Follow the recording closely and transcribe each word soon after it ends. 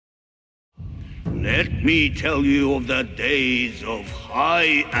Let me tell you of the days of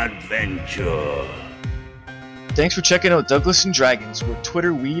high adventure. Thanks for checking out Douglas and Dragons, where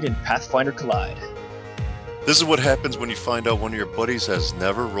Twitter, Weed, and Pathfinder collide. This is what happens when you find out one of your buddies has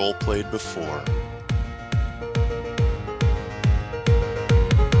never role-played before.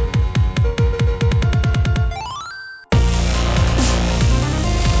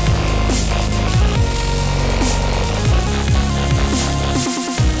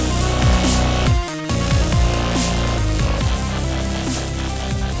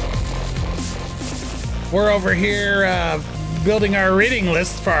 We're over here building our reading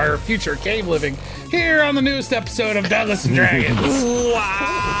list for our future cave living here on the newest episode of Douglas and Dragons. Wow!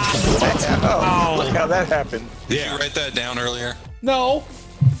 Look how that happened. Did you write that down earlier? No.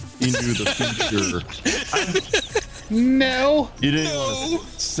 Into the future. No. You didn't want to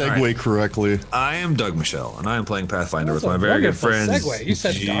segue correctly. I am Doug Michelle, and I am playing Pathfinder That's with a my very good wonderful friends segue. You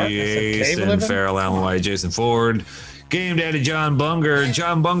said dark. I said cave Jason living? Farrell, Alan White, Jason Ford, Game Daddy John Bunger.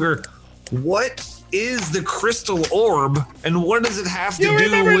 John Bunger, what is the crystal orb, and what does it have to do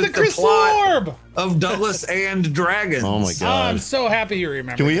with the plot orb of Douglas and Dragons? Oh my god! I'm so happy you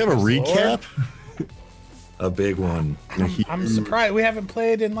remember. Can we have a Crystal recap? Orb. A big one. I'm surprised we haven't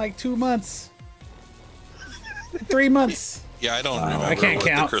played in like 2 months. 3 months. Yeah, I don't remember I can't what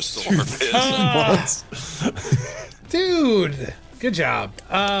count. the crystal orb is. Dude, good job.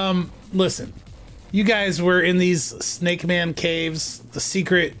 Listen, you guys were in these Snake Man caves, the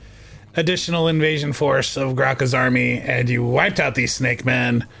secret additional invasion force of Graka's army, and you wiped out these Snake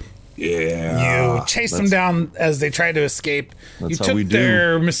Men. Yeah. You chased them down as they tried to escape. You That's how took we do.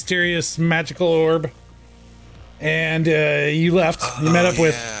 their mysterious magical orb, and you left. You met up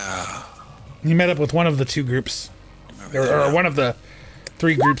with one of the two groups, or one of the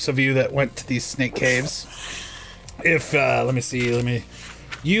 3 groups of you that went to these snake caves. If let me see,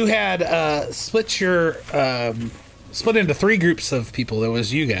 you had split into 3 groups of people. There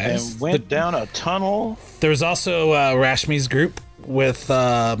was you guys. And went down a tunnel. There was also Rashmi's group with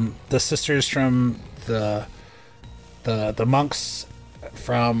the sisters from the monks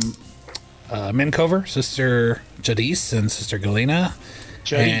from Mincover, Sister Jadis and Sister Galena,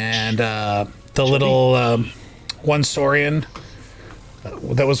 and the little one Saurian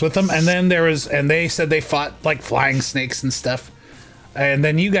that was with them. And then they said they fought like flying snakes and stuff. And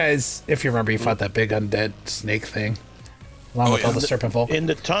then you guys, if you remember, you fought that big undead snake thing, along with all the serpent folk in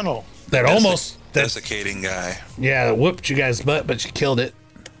the tunnel. That desiccating guy. Yeah, that whooped you guys' butt, but you killed it.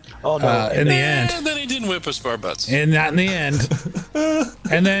 Oh no! In the end, Then he didn't whip us our butts. and not in the end.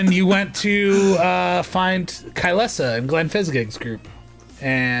 And then you went to find Kylesa and Glenn Fizgig's group,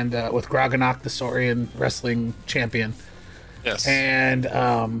 and with Groganok, the Saurian wrestling champion. Yes.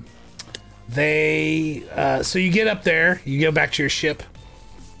 And they so you get up there, you go back to your ship,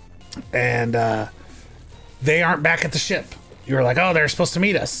 and they aren't back at the ship. You were like, oh, they're supposed to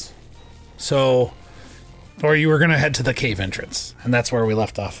meet us. So, or you were going to head to the cave entrance, and that's where we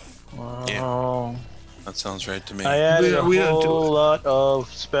left off. Oh, that sounds right to me. I added a whole lot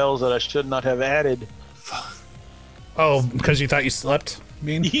of spells that I should not have added. Oh, because you thought you slept?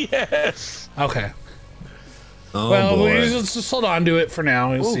 You mean? Yes. Okay. Oh, well, boy. we'll just hold on to it for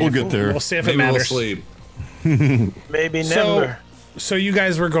now. We'll get there. We'll see if Maybe it matters. we'll sleep. Maybe never. So you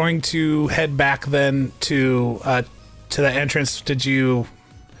guys were going to head back then to the entrance.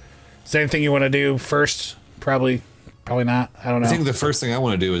 Is there anything you want to do first? Probably not. I don't know. I think the first thing I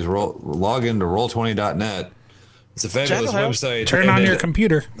want to do is log into Roll20.net. It's a fabulous website. Turn on your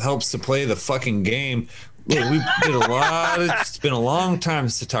computer. Helps to play the fucking game. Look, we did a lot of, it's been a long time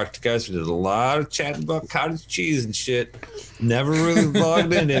since I talked to guys. We did a lot of chatting about cottage cheese and shit. Never really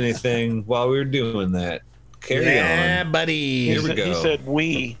logged into anything while we were doing that. Carry on. Yeah, buddy. Here we go. He said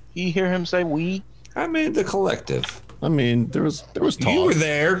we. You hear him say we? I mean the collective. I mean, there was talk. You were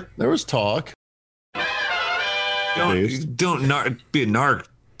there. There was talk. Don't be a narc,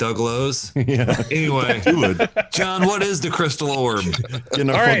 Douglas. Yeah. Anyway, Do it. John, what is the crystal orb? Getting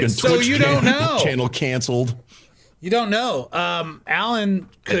our All right, fucking so Twitch you don't know. channel canceled. You don't know. Alan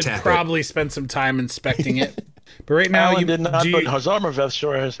could Attack it. probably spend some time inspecting it. But right now, Alan did not, but his armor vest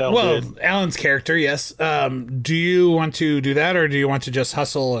sure as hell well, did. Alan's character, yes. Do you want to do that, or do you want to just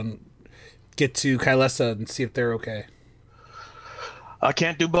hustle and get to Kylesa and see if they're okay? I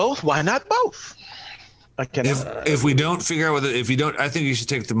can't do both. Why not both? I can. If we don't figure out whether, if you don't, I think you should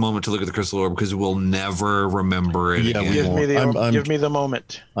take the moment to look at the crystal orb because we'll never remember it again. Give me the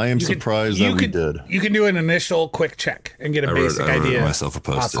moment. I am surprised that we did. You can do an initial quick check and get a basic I wrote idea. myself a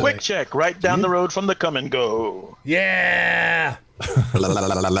post-it. Quick check right down the road from the come and go. Yeah.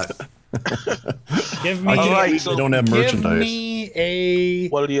 Give me. All right, They don't have merchandise. me a.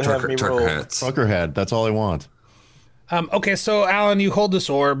 What do you have me roll? Trucker hats. Trucker head. That's all I want. Okay, so Alan, you hold this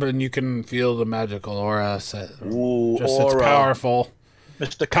orb and you can feel the magical aura. Ooh, It's aura. powerful.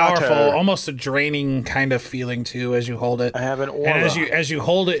 Mr. Powerful, Carter. almost a draining kind of feeling too as you hold it. I have an aura. And as you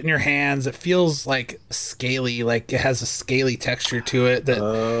hold it in your hands, it feels like scaly, like it has a scaly texture to it. That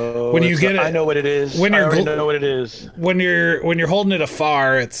when you get it, I know what it is. when I you're already gl- know what it is. when you're holding it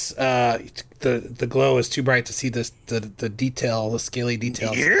afar, it's the glow is too bright to see the detail, the scaly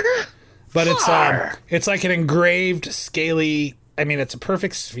details. Here? But Far. it's like an engraved scaly. I mean, it's a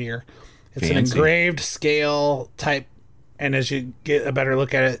perfect sphere. It's an Fancy. engraved scale type, and as you get a better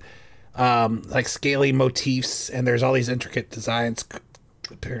look at it, like scaly motifs, and there's all these intricate designs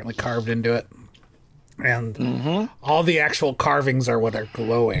apparently carved into it, and all the actual carvings are what are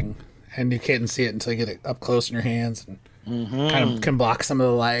glowing, and you can't see it until you get it up close in your hands, and kind of can block some of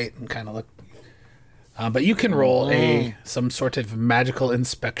the light and kind of look. But you can roll some sort of magical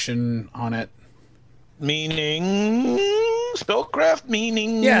inspection on it. Meaning spellcraft,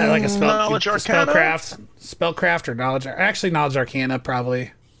 meaning Yeah, like a knowledge arcana. spellcraft or knowledge. Actually, knowledge arcana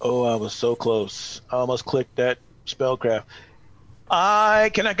probably. Oh, I was so close. I almost clicked that spellcraft.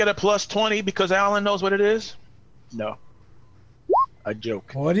 Can I get a plus 20 because Alan knows what it is? No. I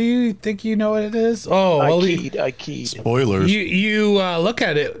joke. What do you think you know what it is? Oh, well, I keyed. Spoilers. you look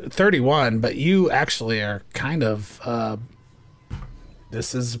at it 31, but you actually are kind of.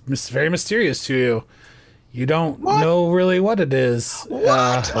 This is very mysterious to you. You don't know really what it is.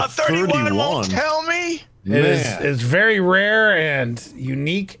 What? A 31 won't 31? tell me? It's very rare and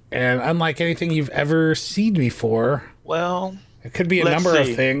unique, and unlike anything you've ever seen before. Well, It could be a Let's number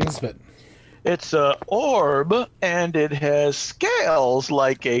see. of things, but it's a orb and it has scales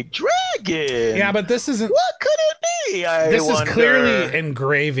like a dragon. yeah, but this isn't. What could it be? This is wonder. clearly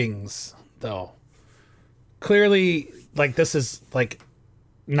engravings, though. Clearly, like this is like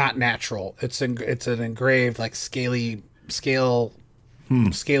not natural. It's an engraved like scaly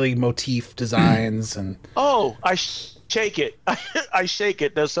motif designs and. Oh, I shake it. I shake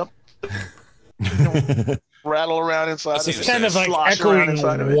it. There's something rattle around inside of It's it. Kind of like Slosh around echoing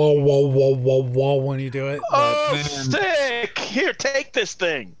inside of it. whoa, whoa, whoa, whoa, whoa when you do it. Oh, Man. sick! Here, take this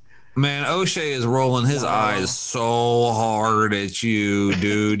thing. Man, O'Shea is rolling his eyes so hard at you,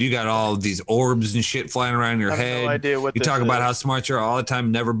 dude. You got all of these orbs and shit flying around your I have head. no idea what you this talk about is. how smart you are all the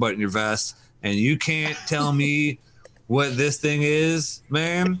time, never button your vest, and you can't tell me what this thing is,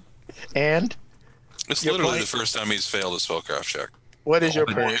 man. And It's Your literally point? the first time he's failed a spellcraft check. what is your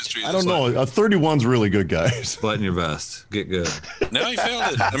Whole point? history is I don't just know. A 31's really good, guys. Button your vest. Get good. Like, no, he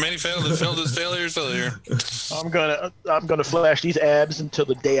failed it. I mean, he failed it. Failed his failure. I'm gonna flash these abs until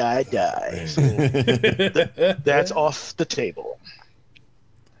the day I die. So that's off the table.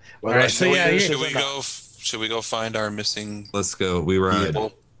 Well, All right, I so know yeah, it is Should or we not. go? Should we go find our missing Let's go. We ride.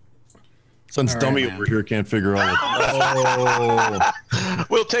 people? Since All Dummy right, over here can't figure out.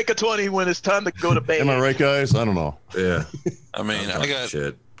 We'll take a 20 when it's time to go to bed. Am I right, guys? I don't know. Yeah. I mean, I got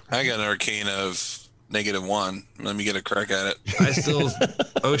shit. an arcane of -1. Let me get a crack at it.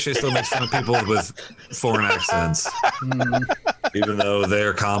 O'Shea still makes fun of people with foreign accents, even though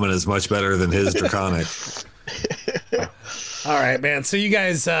their common is much better than his draconic. All right, man. So you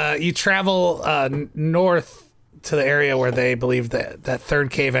guys, you travel north to the area where they believe that third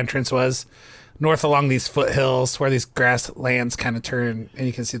cave entrance was, north along these foothills where these grasslands kind of turn, and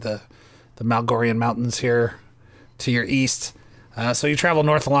you can see the Malgorian Mountains here to your east. So you travel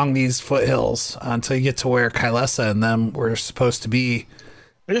north along these foothills until you get to where Kylesa and them were supposed to be.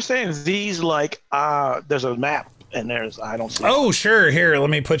 You're saying these like there's a map and there's I don't see. Oh, sure. Here, let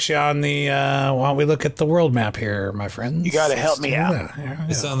me put you on the. Why don't we look at the world map here, my friends? You gotta help Let's me do out. that. Here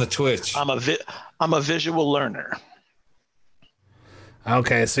we It's go. on the Twitch. I'm a visual learner.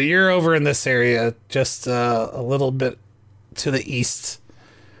 Okay, so you're over in this area, just a little bit to the east,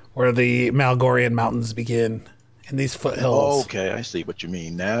 where the Malgorian Mountains begin, in these foothills. Okay, I see what you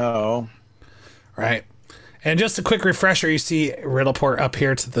mean now. Right. And just a quick refresher, you see Riddleport up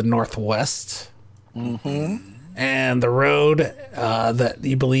here to the northwest. Mm-hmm. And the road that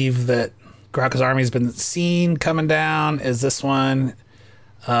you believe that Graka's army has been seen coming down is this one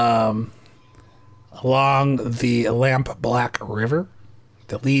along the Lamp Black River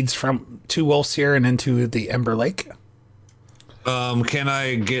that leads from to Wolfseer and into the Ember Lake. Can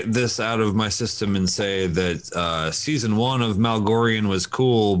I get this out of my system and say that season 1 of Malgorian was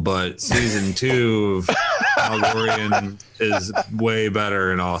cool, but season 2 of Malgorian is way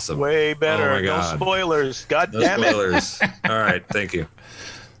better and awesome? Way better. Oh my No God. spoilers. God No damn it. spoilers. All right, thank you.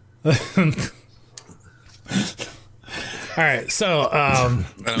 All right, so I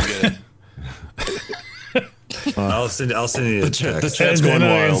don't get it. I'll send you a text. Chat's going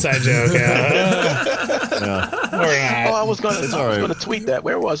Another wild. inside joke. Yeah. Yeah. Or Oh, not. I was gonna, It's I all was right. gonna tweet that.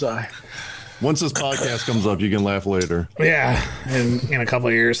 Where was I? Once this podcast comes up, you can laugh later. Yeah, in a couple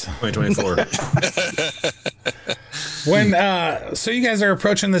of years. 2024. When so you guys are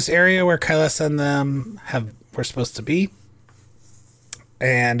approaching this area where Kailas and them were supposed to be,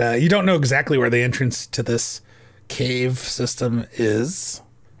 and you don't know exactly where the entrance to this cave system is.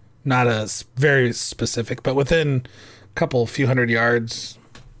 Not very specific, but within a few hundred yards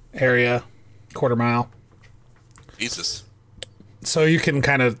area, quarter mile. Jesus. So So you can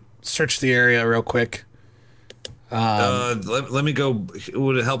kind of search the area real quick. let me go.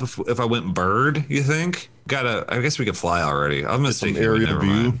 Would it help if I went bird? You think? I guess we could fly already. I'm gonna Some take area never view.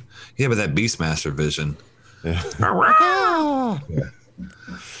 mind. Yeah, but that Beastmaster vision.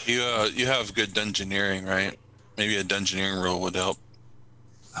 You have good dungeoneering, right? Maybe a dungeoneering roll would help.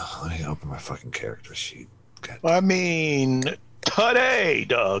 Oh, let me open my fucking character sheet. God. I mean, today,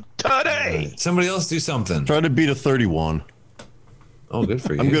 Doug. Today. Somebody else do something. Try to beat a 31. Oh, good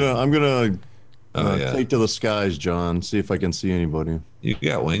for you. I'm gonna Oh yeah. take to the skies, John. See if I can see anybody. You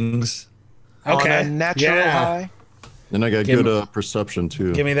got wings. Okay, On a natural yeah. high. And I got Give good me- perception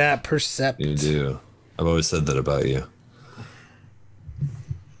too. Give me that percept. You do. I've always said that about you.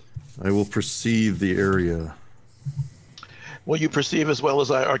 I will perceive the area. Will you perceive as well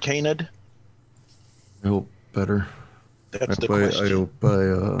as I arcaned? I hope better. That's the I question. hope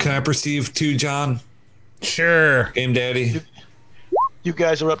I Can I perceive too, John? Sure. Game Daddy. You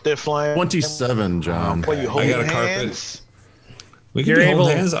guys are up there flying. 27, John. Well, you hold got a carpet. hands. We can You're be holding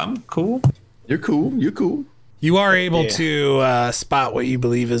able- hands. I'm cool. You're cool. You're cool. You are able Yeah. to spot what you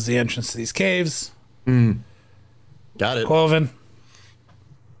believe is the entrance to these caves. Got it. Quoven.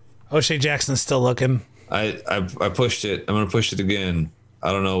 O'Shea Jackson's still looking. I pushed it. I'm gonna push it again.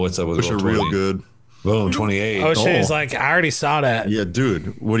 I don't know what's up with Push it roll real 20. good. Boom, 28. O'Shea's Oh. like, I already saw that. Yeah,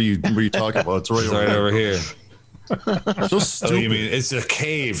 dude. What are you talking about? It's right, It's right over here. So Oh, stupid. you mean it's a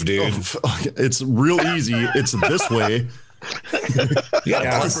cave, dude? It's real easy. It's this way. You got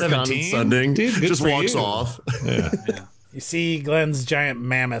Yeah. plus 17. Condescending. Dude, good Just for walks you. off. You see Glenn's giant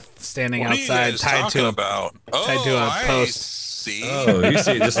mammoth standing What are you outside, guys tied talking to a about? tied to a I post. see. Oh, you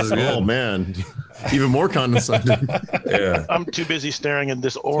see it just as good. Oh man, even more condescending. Yeah. I'm too busy staring at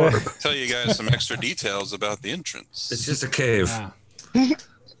this orb. Tell you guys some extra details about the entrance. It's just a cave.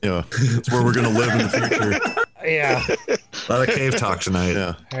 Yeah, it's where we're gonna live in the future. Yeah. A lot of cave talk tonight.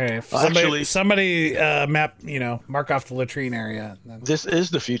 Yeah, All right. Actually- Somebody mark off the latrine area. This is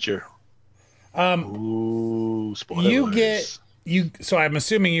the future. Ooh, spoilers. So I'm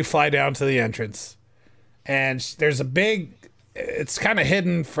assuming you fly down to the entrance, and there's a big. It's kind of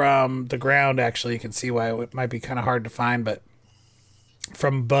hidden from the ground. Actually, you can see why it might be kind of hard to find, but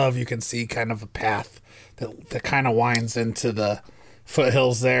from above you can see kind of a path that kind of winds into the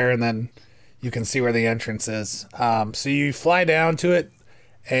foothills there, and then you can see where the entrance is. So you fly down to it,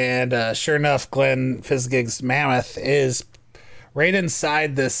 and sure enough, Glenn Fizgig's mammoth is right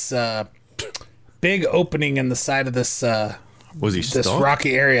inside this big opening in the side of this was he this stuck?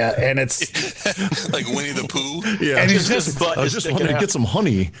 rocky area, and it's Like Winnie the Pooh. Yeah, and he's His just butt I is just sticking wanted to out. get some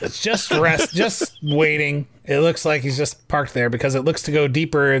honey. it's just waiting. It looks like he's just parked there because it looks to go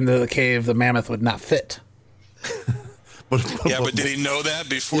deeper into the cave. The mammoth would not fit. But Yeah, but did he know that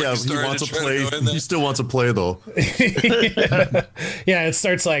before yeah, he he started wants to trying play. to go in there? He still wants to play though. Yeah, it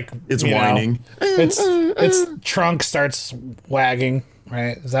starts like It's you know, whining. its trunk starts wagging.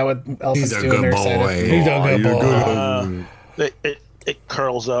 Right? Is that what elephants He's a do when good they're excited? boy. He's a Aw, good you're boy. good. It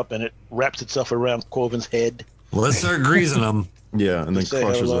curls up and it wraps itself around Quoven's head. Let's start greasing them. Yeah, and then Say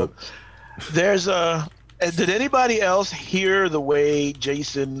crushes hello. it. There's a. Did anybody else hear the way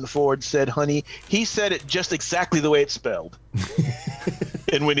Jason Ford said honey? He said it just exactly the way it's spelled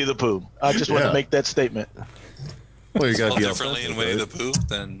in Winnie the Pooh. I just want Yeah. to make that statement. Well, you got Spelled to be differently in Winnie the Pooh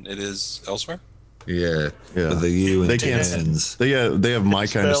than it is elsewhere. Yeah. Yeah. With the U and They can't- tens. They have my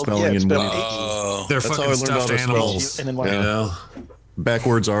kind of spelled- spelling yeah, in it's Winnie. spelled- Oh, They're That's how I fucking learned how stuffed to spell. animals. And then You one. know?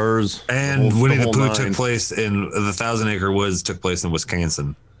 Backwards R's. And the Winnie the whole Pooh nine. took place in the Thousand Acre Woods took place in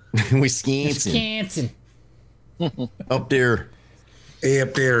Wisconsin. Wisconsin. Up there. Hey,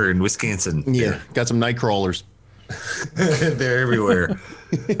 up there in Wisconsin. Yeah, got some night crawlers. They're everywhere.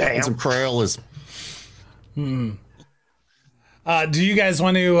 And some crawlers. Do you guys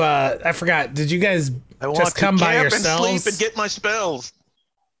want to? I forgot. Did you guys I want just to come by camp yourselves? and sleep and get my spells.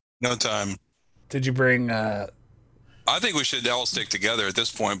 no time. Did you bring I think we should all stick together at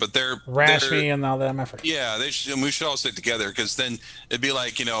this point. But they're Rashmi and all them? I forgot. Yeah, we should all stick together because then it'd be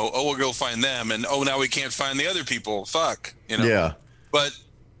like, we'll go find them, and now we can't find the other people. Fuck, Yeah. But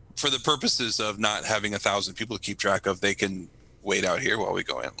for the purposes of not having 1,000 people to keep track of, they can wait out here while we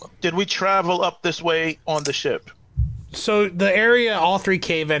go in. Did we travel up this way on the ship? So the area, all 3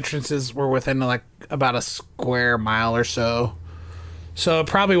 cave entrances were within like about a square mile or so. So it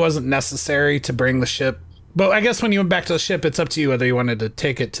probably wasn't necessary to bring the ship. But I guess when you went back to the ship, it's up to you whether you wanted to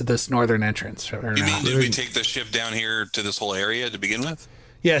take it to this northern entrance or You mean, not. did we take the ship down here to this whole area to begin with?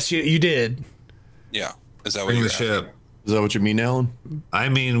 Yes, you did. Yeah. Is that what Bring you're the ship. Is that what you mean, Alan? I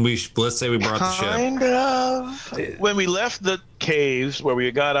mean, let's say we brought the ship. Kind of. When we left the caves where we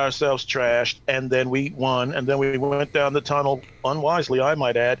got ourselves trashed, and then we won, and then we went down the tunnel, unwisely, I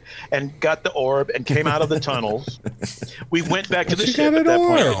might add, and got the orb and came out of the tunnels. We went back to the you ship got at that an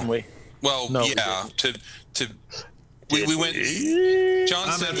point, orb? didn't we? Well, No, we yeah. We went. John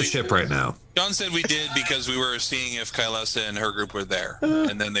I'm said at the we, ship right now. John said we did because we were seeing if Kylesa and her group were there,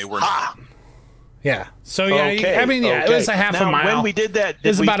 and then they were not. Yeah. So yeah, Okay, I mean, yeah, it was a half now, a mile. When we did that, It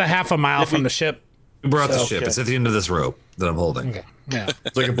was did we- about a half a mile did from we- the ship. We brought the So, ship. okay. It's at the end of this rope that I'm holding. Okay. Yeah.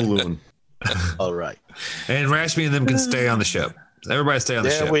 It's like a balloon. All right. And Rashmi and them can stay on the ship. Everybody stay on the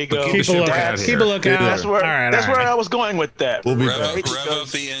There ship. we But go. keep, Keep the a ship lookout. out Keep here. a lookout. That's where, All right. that's all where right. I was going with that. We'll be Rev back. up, rev up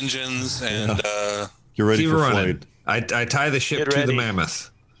the engines and You're ready Keep for running. flight. I tie the ship Get to the ready. mammoth.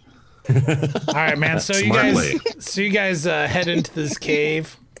 All right, man. So Smartly. you guys head into this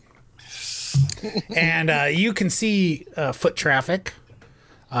cave, and you can see foot traffic.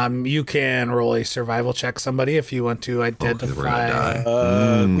 You can roll a survival check, somebody, if you want to We're gonna identify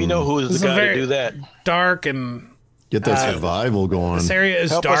die. We know who This is is the a guy very- to do that. dark, and Get that survival going. this area is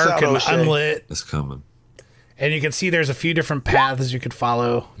Help us dark out, and O'Shea. unlit. It's coming. And you can see there's a few different paths you could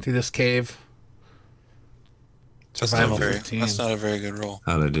follow through this cave. that's Survival not, 15. that's not a very good roll.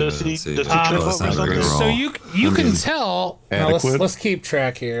 How did I do Does that? he- Let's see. does he Oh, trip that's over not a great something? roll. So you can tell. Now Adequate? let's keep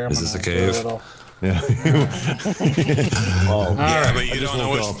track here. I'm Is this gonna a do cave? little- Yeah. All Yeah, right. but you don't know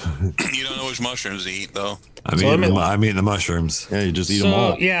woke which you don't know which mushrooms to eat though. I'm So eating, let me- I'm eating the mushrooms. Yeah, you just eat them So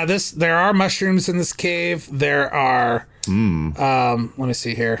all. yeah, there are mushrooms in this cave. There are let me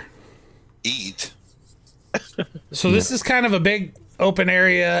see here. Eat. So this is kind of a big open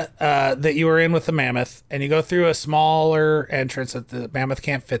area that you were in with the mammoth, and you go through a smaller entrance that the mammoth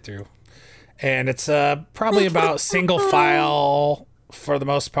can't fit through, and it's probably about single file for the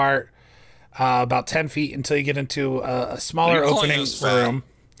most part, about 10 feet until you get into a smaller You're calling opening us fat. room,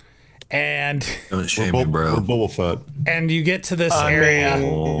 and Don't shame me, We're bro. Boba Fett. you get to this I area.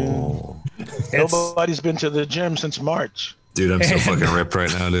 mean, It's, nobody's been to the gym since March. Dude, I'm so fucking ripped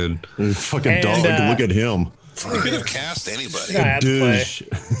right now, dude. Fucking And, dog. Look at him. You could have cast anybody. I have to play. Douche.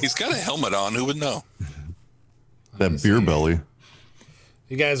 He's got a helmet on. Who would know? That beer belly.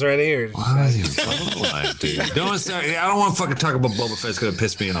 You guys ready? Or Dude, don't start. I don't want to fucking talk about Boba Fett. It's gonna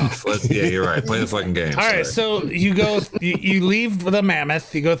piss me off. Yeah, you're right. Play the fucking game. All right, so you go, you leave the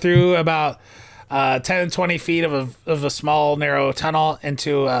mammoth. You go through about 10 to 20 feet of a small narrow tunnel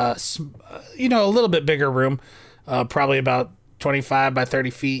into a little bit bigger room, probably about 25 by 30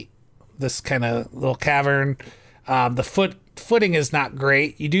 feet. This kind of little cavern. The footing is not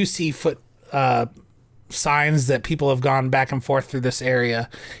great. You do see signs that people have gone back and forth through this area,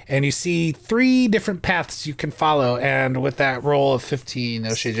 and you see 3 different paths you can follow. And with that roll of 15,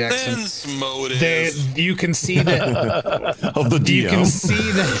 O'Shea Jackson, Sense motive. you can see that Of the DM. you can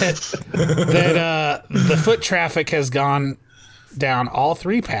see that the foot traffic has gone down all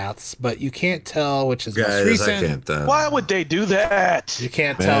 3 paths, but you can't tell which is most guys, I recent. can't. Why would they do that? You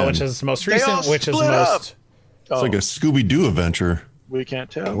can't tell Man. which is most They all recent, which is split up. most. It's like a Scooby Doo adventure. We can't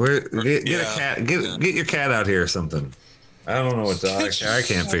tell. Get Yeah. a cat. Get your cat out here or something. I don't know what dog. I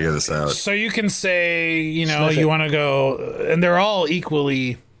can't figure this out. So you can say, Sniff you it. want to go, and they're all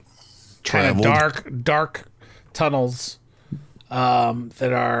equally kind of Traveled. dark tunnels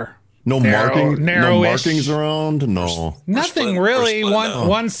that are No Narrow- no narrowish. markings around. No. nothing split- really. we're split now.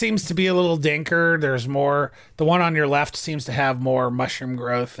 One seems to be a little dinker. There's more. The one on your left seems to have more mushroom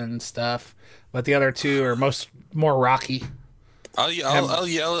growth and stuff, but the other 2 are more rocky, I'll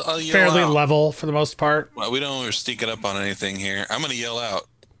yell fairly out. level for the most part. Well, we don't we're sneaking up on anything here. I'm gonna yell out.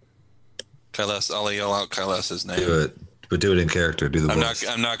 I'll yell out Kyles's name. Do it, but do it in character. Do the I'm voice.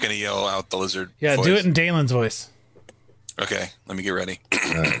 not gonna yell out the lizard. Yeah, voice. do it in Dalen's voice. Okay, let me get ready.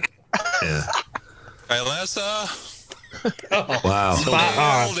 Yeah. Kylesa, Wow. Spot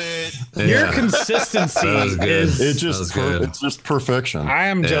on. nailed it. Your Yeah. consistency That was good. is. It's That just was good. it's just perfection. I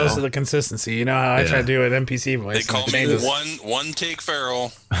am jealous Yeah. of the consistency. You know how I try to do an NPC voice. They and call it me changes. one take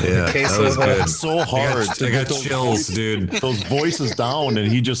feral. Yeah. case That was of, good. It's so hard. I to got get those chills, dude. those voices down, and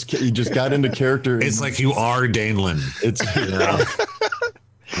he just got into character. It's like you are Danelin. it's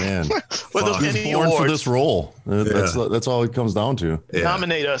Man, With those he was Emmy born for awards. this role. That's all it comes down to. Yeah.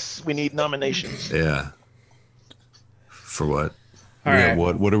 Nominate us. We need nominations. Yeah. For what? All Yeah, right.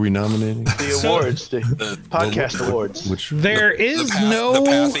 What are we nominating? The awards, the podcast awards. Which There is no the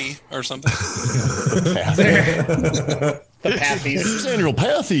Pathy or something. the Pathies. Daniel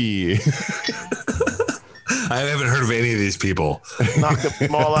Pathy. I haven't heard of any of these people. Knock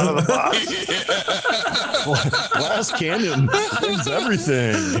them all out of the box. Glass Canyon wins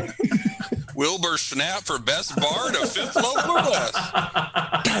everything. Wilbur Schnapp for best bard of fifth level or less.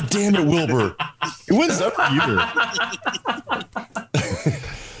 God damn it, Wilbur. He wins every year.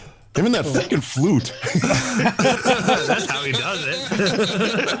 Him and that fucking flute. That's how he does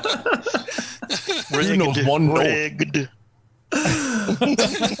it. He knows one note. Rigged. And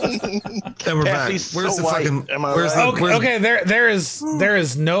we're back. Patsy's Where's so the fucking? white. Am I Where's right? the? Okay, there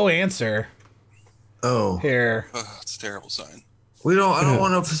is no answer Oh, here. Oh, it's a terrible sign. we don't. I don't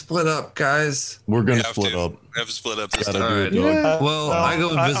want to split up, guys. We're We gonna have split to. up. We have to split up this Gotta time. do it, Alright. dog. Well, I go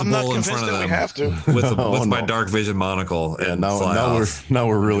I'm not invisible in convinced front of that them we have to. with my no. dark vision monocle Yeah, and now fly off.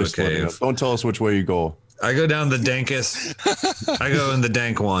 we're really Okay. splitting up. Don't tell us which way you go. I go down the dankest. I go in the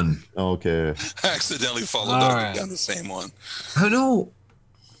dank one. Okay. I accidentally followed All up right. down the same one. Oh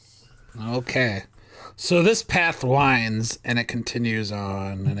no! Okay. So this path winds and it continues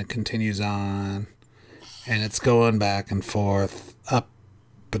on and it continues on and it's going back and forth, up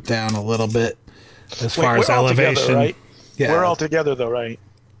but down a little bit as far as we're all together, elevation. right? Yeah. We're all together, though, right?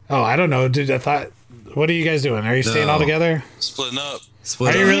 Oh, I don't know. Dude, I thought, what are you guys doing? Are you staying all No. together? Splitting up.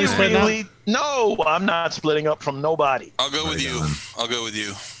 Split Are you up. really splitting up? Really? No, I'm not splitting up from nobody. I'll go with you. on. I'll go with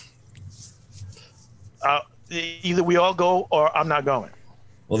you. Either we all go or I'm not going.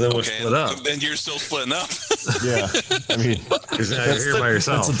 Well, then we're Okay. split up. Then you're still splitting up. Yeah. I mean, Because now you're here by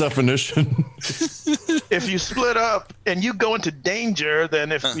yourself. that's a definition. If you split up and you go into danger,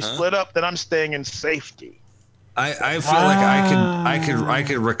 then if we split up, then I'm staying in safety. I feel like I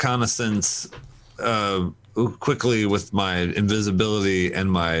could reconnaissance quickly with my invisibility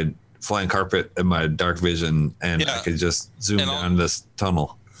and my flying carpet and my dark vision, and Yeah. I could just zoom And down this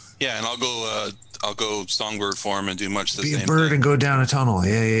tunnel. Yeah, and I'll go songbird form and do much the Be a same bird thing. and go down a tunnel.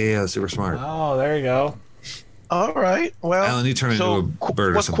 Yeah. Super smart. Oh, there you go. All right. Well, Alan, you turn so into a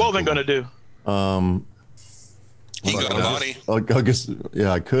bird or what's something Quoven cool. going to do? He got a body. I guess,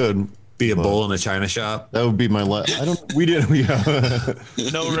 yeah, I could. Be a But- bull in a china shop. That would be my last. We didn't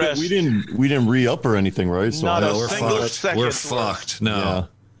No rest. we didn't re-up or anything, right? So Not I, a we're single fucked. second's We're worth. fucked. No. I'm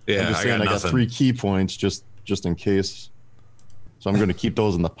Yeah, just I saying got I got nothing. 3 key points just in case. So I'm going to keep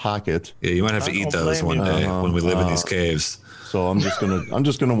those in the pocket. Yeah, you might have to I eat don't those blame one you. day when we live in these caves. So I'm just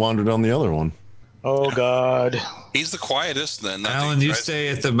gonna wander down the other one. Oh, God. He's the quietest then. not that Alan, he you tries- stay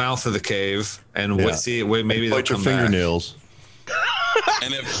at the mouth of the cave and Yeah. maybe they'll Bite your come back. fingernails.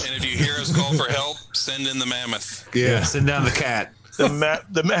 And if you hear us call for help, send in the mammoth. Yeah, send down the cat.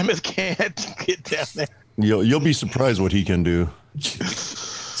 The mammoth can't get down there. You'll be surprised what he can do.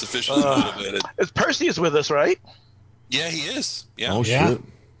 It's officially motivated. Percy is with us, right? Yeah, he is. Yeah, Oh Yeah. shit!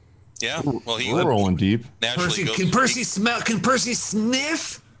 yeah. Well, he We're rolling deep. naturally Percy, goes. can Percy smell? Can Percy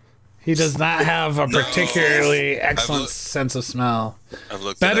sniff? He does not have a particularly I've excellent looked- sense of smell. I've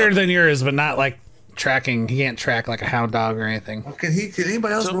looked Better it up. than yours, but not like tracking. He can't track like a hound dog or anything. Can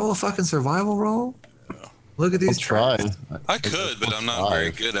anybody else roll a fucking survival roll? Look at I'll these try. traps. I could, but I'm not very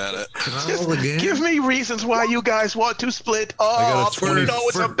good at it. Can I roll again? Give me reasons why you guys want to split got up. a 20 You know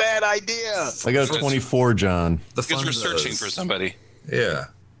it's a bad idea. I got a 24, John. the Because fun we're searching does. for somebody. Yeah,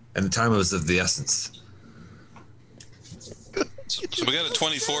 and the time is of the essence. So we got a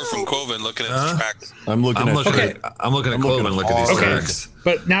 24 from Quoven looking at the tracks. I'm looking I'm at looking. Okay. I'm looking at I'm looking Cloven. at Look at these all- Okay, tracks.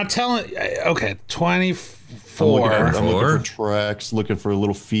 but now tell it. Okay, I'm 24 looking Four. for tracks, looking for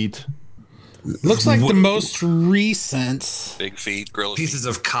little feet. looks like the most recent. Big feet, gorilla Pieces feet.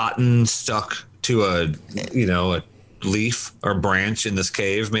 of cotton stuck to a leaf or branch in this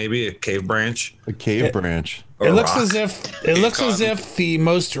cave, maybe a cave branch. A cave branch. Or It a looks rock. as if the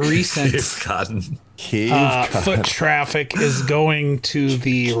most recent Cave cotton. Cave. foot traffic is going to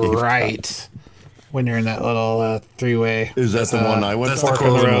the right when you're in that little three-way. Is that the one I went That's the for? fork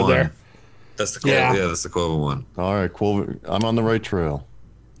in the Quoven road one. there. That's the Quoven. Yeah. Yeah, that's the Quoven one. All right, cool. I'm on the right trail.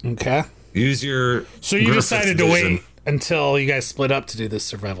 Okay. Use your. So you Griffith decided to vision. wait until you guys split up to do this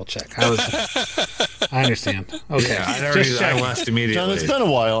survival check. I understand. Okay. Yeah, I Just checking. left John, immediately. it's been a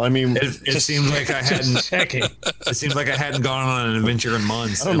while. I mean, It seemed like I Just hadn't. checking. It seems like I hadn't gone on an adventure in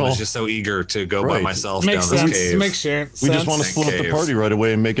months. I And don't was know. just so eager to go by Right. myself Makes down sense. this cave. Makes sure. we just want to Sense. split up the Cave. party right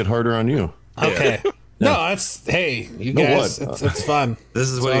away and make it harder on you. Okay. No, it's hey, you No, guys, what? it's fun. This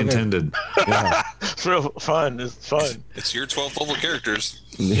is what all he good. intended. It's real fun. It's fun. It's your 12th level characters.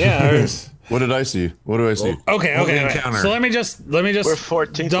 Yeah. What did I see? What do I see? Okay. What we Okay. encounter. So let me just We're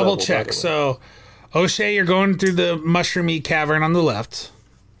 14th double level, by check. the way. So, O'Shea, you're going through the mushroomy cavern on the left.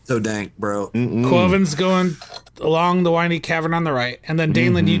 So dank, bro. Quoven's going along the windy cavern on the right, and then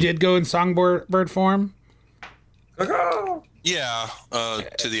Daneland, you did go in songbird form. Yeah,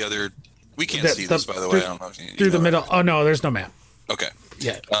 to the other. We can't The- see the- this, by the through- way. I don't know if you Through the know. middle. Oh no, there's no map. Okay.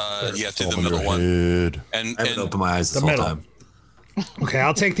 Yeah. Yeah, through the Over middle your one. head. And I haven't opened my eyes this The whole middle. time. Okay,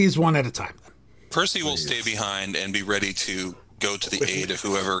 I'll take these one at a time. Percy will stay behind and be ready to go to the aid of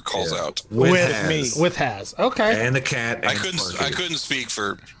whoever calls out. With With Haz. with Haz. Okay. And the cat. I and couldn't. Sparky. I couldn't speak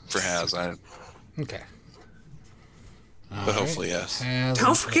for Haz. Okay. But hopefully yes. Haz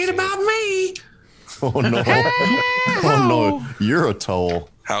Don't forget about me. Oh no! Oh no! You're a towel.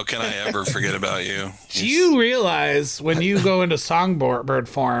 How can I ever forget about you? Do you realize when you go into songbird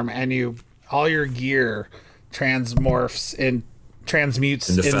form and all your gear transmutes Into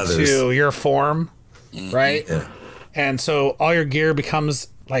into feathers. your form, right? Yeah. And so all your gear becomes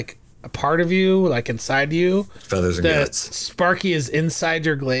like a part of you, like inside you. Feathers and That guts. Sparky is inside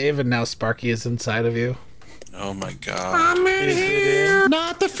your glaive, and now Sparky is inside of you. Oh my god.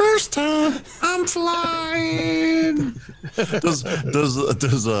 Not the first time. I'm flying. does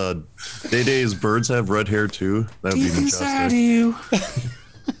Day Day's birds have red hair too? That'd be majestic. you.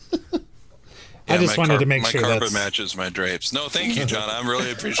 I just my wanted to make my sure carpet that's matches my drapes. No, thank you, John. I'm really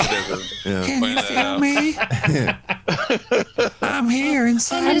appreciative of Yeah. pointing that out. me? I'm here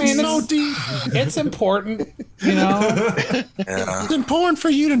inside. I mean, it's important, you know. Yeah. It's important for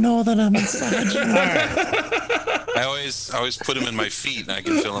you to know that I'm inside you. I always put him in my feet, and I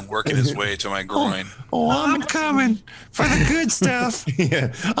can feel him working his way to my groin. Oh, I'm coming for the good stuff.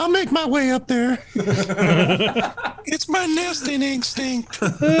 yeah. I'll make my way up there. It's my nesting instinct.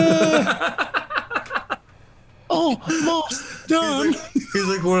 Almost done. He's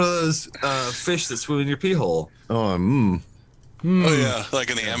like one of those fish that swim in your pee hole Oh, Oh yeah, like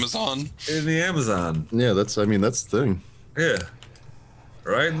in the Amazon. in the Amazon. yeah. That's the thing. Yeah.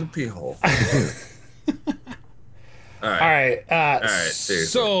 Right in the pee hole. All All right. right. Seriously.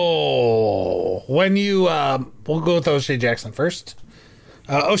 So when you we'll go with O'Shea Jackson first.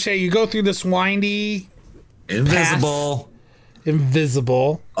 O'Shea, you go through this windy, Invisible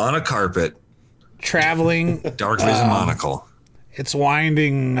invisible, on a carpet. traveling. Dark vision monocle. It's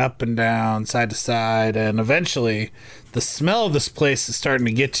winding up and down, side to side, and eventually, the smell of this place is starting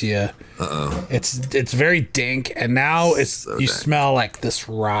to get to you. It's very dank, and now you dank. smell like this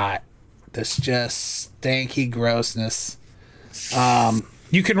rot, this just stanky grossness.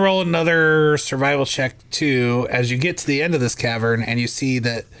 You can roll another survival check too as you get to the end of this cavern, and you see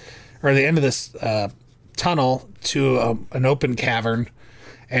that, or the end of this tunnel to an open cavern,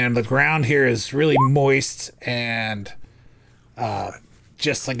 and the ground here is really moist and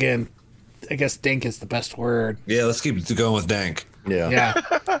just again, I guess dank is the best word. Yeah, let's keep it going with dank. Yeah.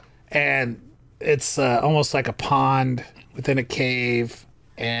 Yeah. And it's almost like a pond within a cave,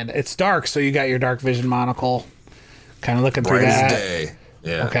 and it's dark, so you got your dark vision monocle kind of looking through Bright that. as day.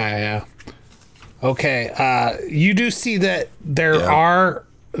 Yeah. Okay, yeah. Okay, you do see that there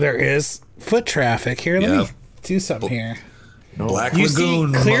is foot traffic here. Let Yeah. me do something here. Black You see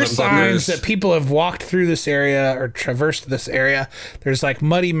Lagoon. clear signs motherfuckers. that people have walked through this area or traversed this area. There's like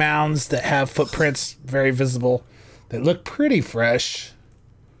muddy mounds that have footprints very visible that look pretty fresh.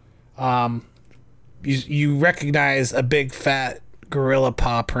 You recognize a big fat gorilla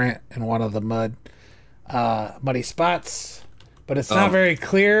paw print in one of the muddy spots, but it's not very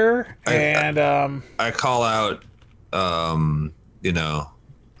clear. I call out, the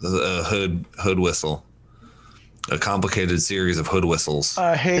hood whistle. A complicated series of hood whistles.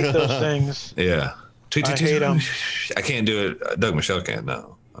 I hate those things. Yeah. I hate 'em. I can't do it. Doug Michelle can't.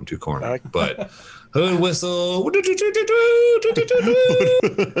 No, I'm too corny. I- But hood whistle.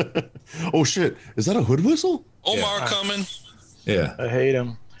 Oh shit! Is that a hood whistle? Omar coming. Yeah. I hate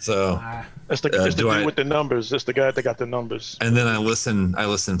them. So, That's the do dude I- with the numbers. That's the guy that got the numbers. and then I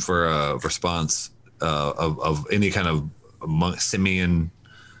listen for a response of any kind of simian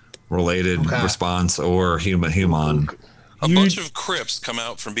related response or human. A bunch of Crips come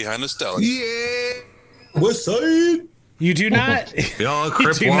out from behind the stallion. Yeah. What's up? you do not. Y'all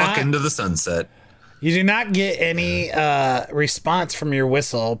crip do walk not- into the sunset. You do not get any response from your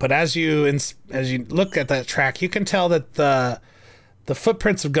whistle, but as you look at that track, you can tell that the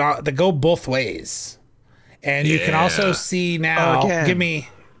footprints have gone. They go both ways, and you can also Yeah. see now. Again.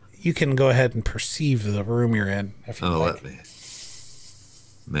 You can go ahead and perceive the room you're in. If you Oh, like. let me.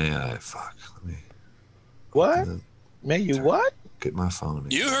 May I? Fuck. Let me. What? May you what? Get my phone.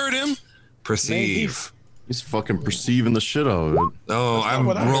 You heard him. Perceive. He's fucking perceiving the shit out of it. Oh, I'm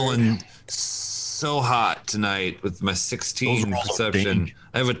what I heard. rolling so hot tonight with my 16 Those rolls are perception. big.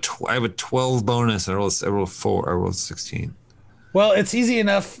 I have a 12 bonus. I roll 4. I roll 16. Well, it's easy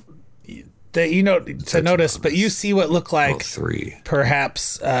enough that you know to notice, but you see what look Roll like 3.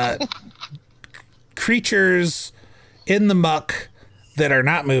 perhaps creatures in the muck that are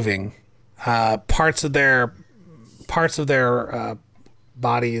not moving. Parts of their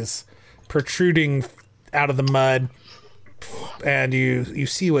bodies protruding out of the mud, and you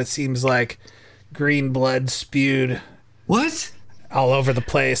see what seems like green blood spewed What? all over the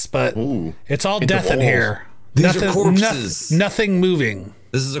place, but Ooh. it's all death in walls. here. These are corpses. Nothing moving.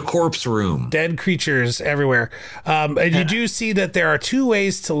 This is a corpse room. Dead creatures everywhere. And you do see that there are two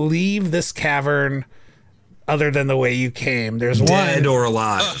ways to leave this cavern other than the way you came. There's Dead one, or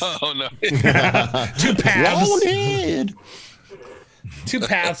alive. Oh no. two paths. Bonehead. Two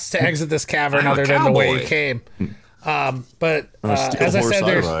paths to exit this cavern I'm a other than the way you cowboy. came. But Steel as I horse said, I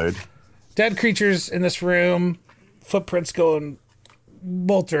there's ride. dead creatures in this room, footprints going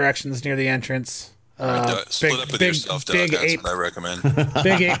both directions near the entrance. Split up with yourself, Doug. big That's ape, what I recommend.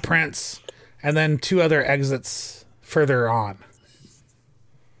 big ape prints, and then two other exits further on.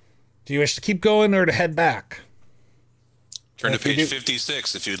 Do you wish to keep going or to head back? Turn to If you page do-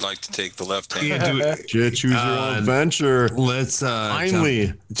 56 if you'd like to take the left hand. Yeah, do it. Just choose your own adventure. Let's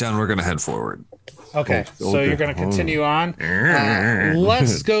Finally. John, we're gonna head forward. Okay, Oh, so okay. you're going to continue on.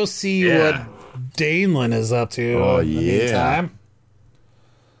 Let's go see what Danelin is up to Oh, in the yeah. meantime.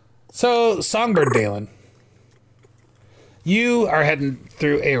 So, Songbird Dalen, you are heading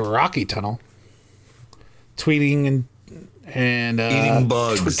through a rocky tunnel, tweeting and Eating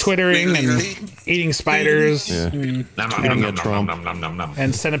bugs. twittering and eating spiders Yeah. Nom, nom, Eating nom, a nom, Trump. nom, nom, nom, nom.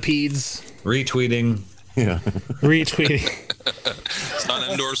 and centipedes, Retweeting. Yeah. retweeting, It's not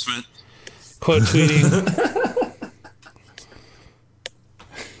an endorsement. quote tweeting.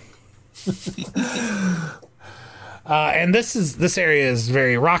 And this area is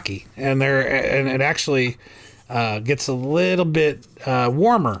very rocky, and it actually gets a little bit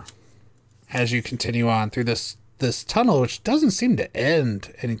warmer as you continue on through this tunnel, which doesn't seem to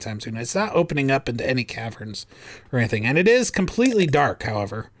end anytime soon. It's not opening up into any caverns or anything, and it is completely dark.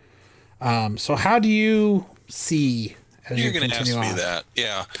 However, so how do you see as You're you going to ask continue me on? that.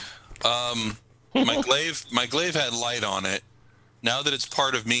 Yeah. My glaive had light on it. Now that it's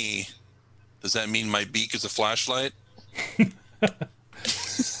part of me, does that mean my beak is a flashlight?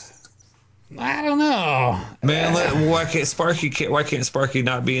 I don't know. Man, why can't Sparky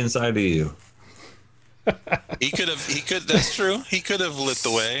not be inside of you? He could. That's true. He could have lit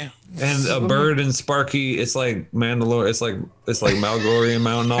the way. And a bird and Sparky, it's like Mandalore. It's like Malgorian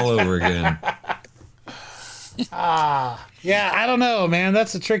Mountain all over again. Yeah, I don't know, man.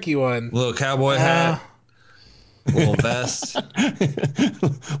 That's a tricky one. Little cowboy hat, little vest,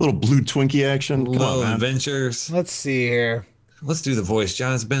 Little blue Twinkie action. Come little on, man. adventures. Let's see here. Let's do the voice,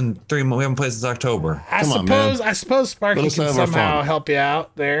 John. It's been 3 months. We haven't played since October. Come on, man. I suppose Sparky Let us can have our somehow fun. help you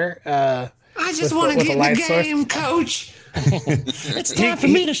out there. I just wanna get in the game, coach. It's time for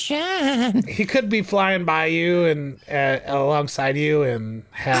me to shine. He could be flying by you and alongside you and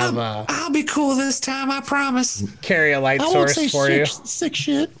have I'll be cool this time. I promise. carry a light source for you. Sick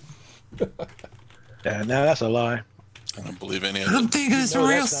shit. Yeah, no, that's a lie. I don't believe any of I'm it. thinking some No,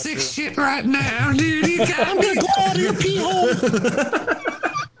 real that's not sick true. shit right now, dude. You got I'm gonna go out of your pee hole.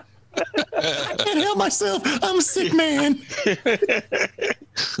 I can't help myself. I'm a sick man.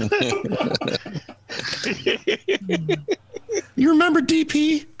 You remember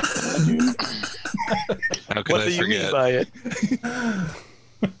DP? How could What I do you mean forget? by it?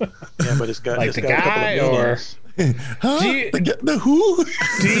 Yeah, but it's got Like it's the got a couple guy, of or meanings. Huh? Do you- The who?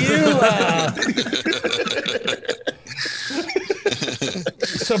 do you?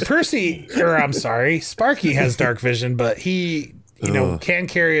 So Percy, or I'm sorry, Sparky has dark vision, but he, can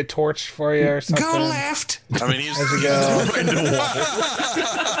carry a torch for you or something. go left. I mean, he's. As you go.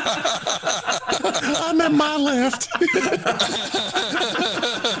 I'm at my left.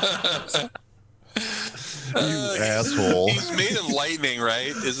 You asshole. He's made of lightning, right?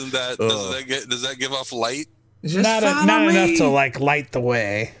 Isn't that? Does that give off light? Just not follow me. enough to like light the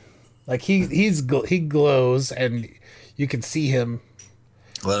way. Like he glows and you can see him.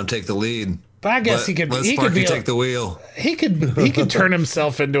 Let him take the lead. But I guess he could Let he could Sparky be take the wheel. he could turn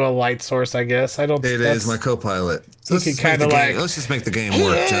himself into a light source. I guess I don't. It that's- is my co-pilot. He Let's could just make kinda the game- like- Let's just make the game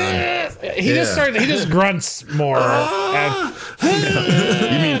work, John. He just grunts more. And,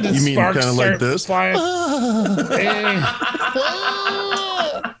 You mean sparks kind of like start this? flying.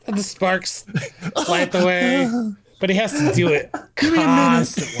 And the sparks light the way, but he has to do it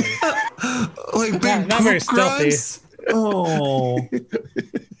constantly. Like big Not very poop stealthy. grunts? Oh,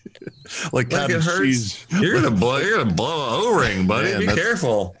 Like like it cottage hurts. cheese. You're gonna blow an O-ring, buddy. Man, Be that's-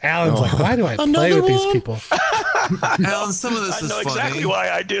 careful, Alan's like, why do I play Another with these one? people? Alan. Some of this I is know funny. exactly why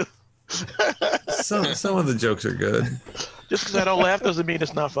I do. Some of the jokes are good. Just because I don't laugh doesn't mean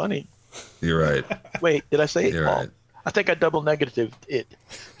it's not funny. You're right. Wait, did I say it? You're Paul? right. I think I double negative it.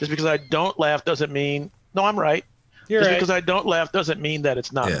 Just because I don't laugh doesn't mean no. I'm right. You're Just right. because I don't laugh doesn't mean that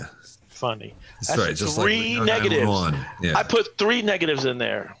it's not Yeah, funny. that's right. Just like three Reno negatives. 911. Yeah. I put 3 negatives in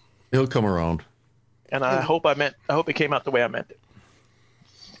there, He'll come around. and I hope it came out the way I meant it.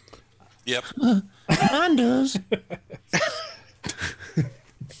 Yep. Mine does.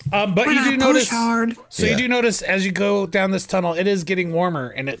 But you do notice. So Yeah. you do notice as you go down this tunnel, it is getting warmer,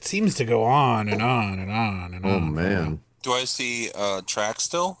 and it seems to go on and on and on and Oh on. man. Do I see tracks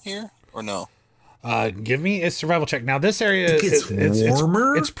still here or no? Give me a survival check. Now this area It gets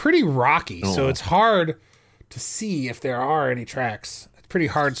warmer? It's pretty rocky, so Oh. it's hard to see if there are any tracks. It's pretty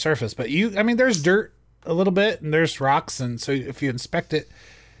hard surface, but there's dirt a little bit, and there's rocks, and so if you inspect it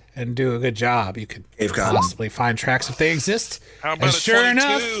and do a good job, you could Cave cotton. possibly find tracks if they exist. How And about a sure 22?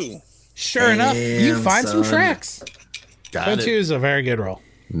 enough, you Damn, find some son. tracks. Got 22 is a very good roll.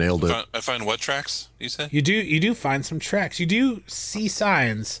 Nailed it. I find what tracks? You said? You do find some tracks. You do see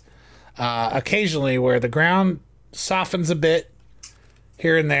signs occasionally where the ground softens a bit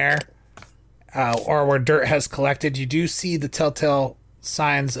here and there, or where dirt has collected. You do see the telltale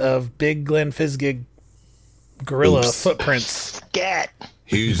signs of big Glen Fizzgig gorilla footprints. Scat.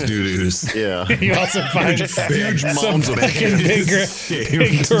 Huge doo-doos. Yeah. You also find Huge some mounds of fucking big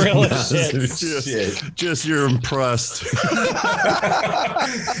gorilla shit. Just you're impressed.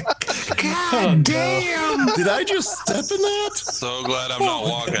 God damn! Did I just step in that? So glad I'm not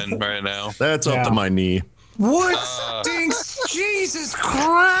walking right now. That's up Yeah. to my knee. What stinks? Jesus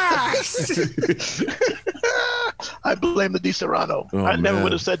Christ! I blame the Di Serrano. Oh, I never man.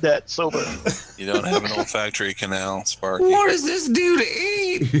 would have said that sober. You don't have an olfactory canal, Sparky. What does this do to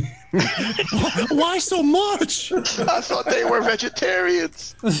eat? Why so much? I thought they were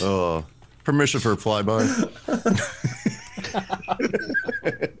vegetarians. Permission for a flyby.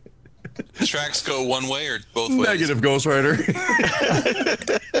 Tracks go one way or both ways? Negative, Ghost Rider.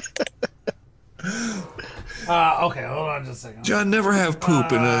 Okay, hold on just a second. John, never have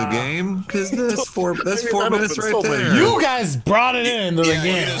poop in a game because that's four minutes right there. You guys brought it into the Yeah,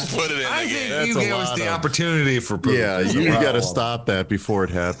 you game. just put it in I the think game. That's you a gave us lot the of- opportunity for poop. Yeah, That's the you got to problem. stop that before it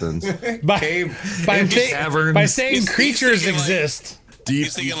happens. By empty caverns. by saying He's creatures thinking like- exist. Deep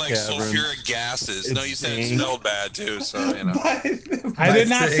He's thinking like caverns. sulfuric gases. No, you said it Insane. smelled bad too, so you know. I did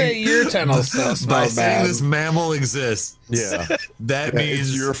not say your tunnels By smell saying bad. this mammal exists, Yeah, that it's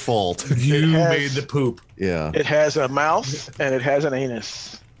means your fault. you It has- made the poop. Yeah, It has a mouth and it has an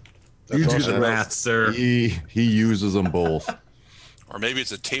anus. You do all the I know. math, sir. he uses them both. Or maybe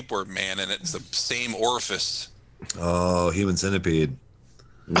it's a tapeworm man and it's the same orifice. Oh, human centipede.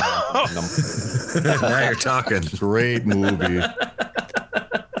 Now you're talking. Great movie.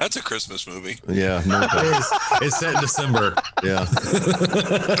 That's a Christmas movie. Yeah, no doubt. It's set in December. Yeah,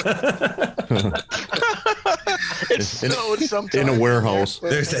 It snowed sometimes. in a warehouse.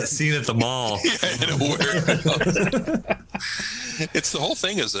 There's that scene at the mall. In a warehouse. It's the whole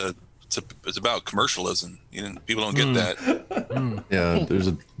thing is it's about commercialism. You know, people don't get that. Yeah,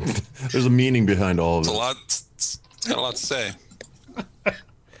 there's a meaning behind all of It's a it. lot. It's got a lot to say.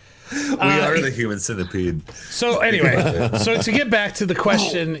 We are the human centipede. So anyway, so to get back to the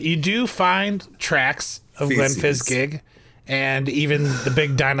question, you do find tracks of Glen Feces. Fizzgig, and even the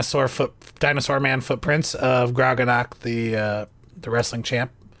big dinosaur man footprints of Groganok, the wrestling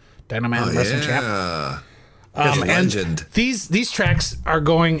champ, Dino Man wrestling champ. Yeah. And legend. these tracks are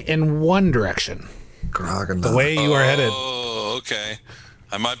going in one direction, the way you are headed. Oh, okay.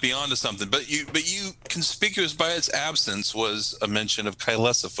 I might be onto something, but you conspicuous by its absence was a mention of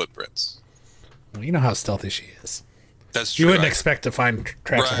Kylesa footprints. Well, you know how stealthy she is. That's true. You wouldn't expect to find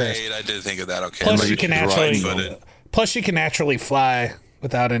tracks of hers. Right, I did think of that. Okay. Plus, Maybe she can she's naturally. right-footed. Plus, she can naturally fly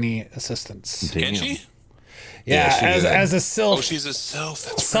without any assistance. Can she? Yeah, she as did. as a sylph. Oh, she's a sylph.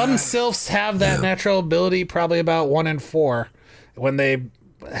 That's Some right. sylphs have that natural ability, probably about 1 in 4, when they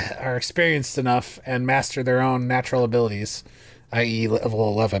are experienced enough and master their own natural abilities, i.e., level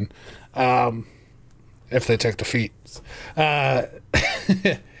 11, if they took the feat.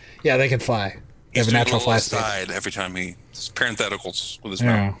 Yeah, they can fly. They He's have a doing natural little fly speed. aside every time he parentheticals with his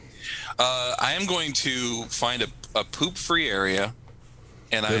Yeah. mouth. I am going to find a poop-free area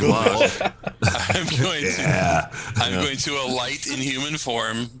and Good luck. I'm going to alight in human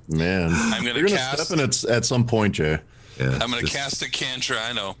form. Man, I'm going you're to gonna cast. step in it at some point, Jay. Yeah, I'm going to cast a cantrip.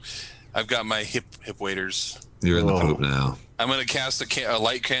 I know. I've got my hip waders. You're in the Whoa. poop now. I'm going to cast a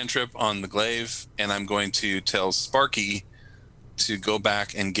light cantrip on the glaive, and I'm going to tell Sparky to go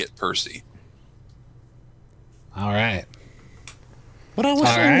back and get Percy. All right. But I was All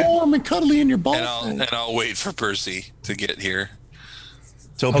so right. warm and cuddly in your ball. And I'll wait for Percy to get here.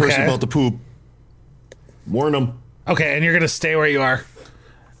 Tell Percy Okay. about the poop. Warn him. Okay, and you're gonna stay where you are.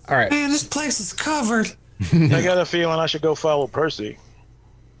 All right. Man, this place is covered. I got a feeling I should go follow Percy.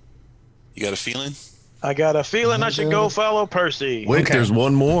 You got a feeling? I got a feeling I should go follow Percy. Wait, Okay. there's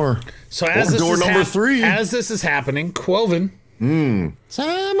one more. So as Or this door is number 3. as this is happening, Quoven,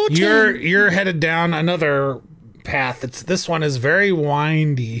 Simultaneous. you're headed down another path. This one is very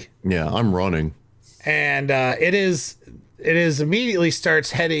windy, Yeah, I'm running. and it is immediately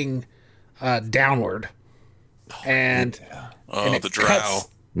starts heading downward, and Oh, it the drow. cuts,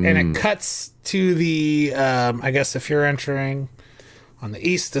 and it cuts to the I guess if you're entering on the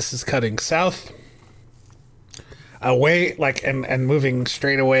east, this is cutting south away, like and moving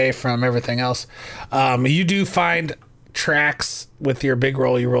straight away from everything else. You do find tracks with your big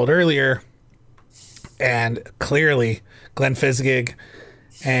roll you rolled earlier, and clearly Glenn Fizzgig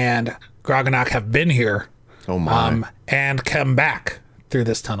and Groganok have been here Oh my. and come back through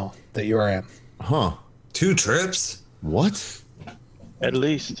this tunnel that you are in. Huh. 2 trips? What? At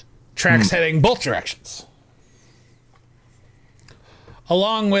least. Tracks heading both directions.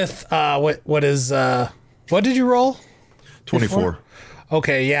 Along with what did you roll? 24.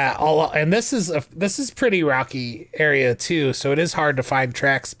 Okay, yeah. And this is pretty rocky area too, so it is hard to find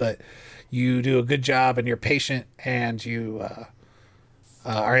tracks, but you do a good job and you're patient, and you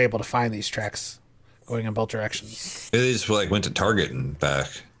are able to find these tracks going in both directions. Maybe they just went to Target and back.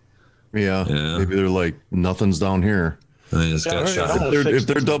 Yeah. Yeah. Maybe they're like, nothing's down here. And they just Yeah, got right, shot. almost If fixed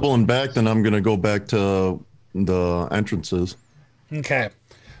they're it. doubling back, then I'm going to go back to the entrances. Okay.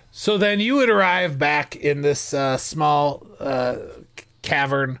 So then you would arrive back in this small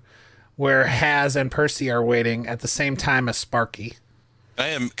cavern where Haz and Percy are waiting at the same time as Sparky.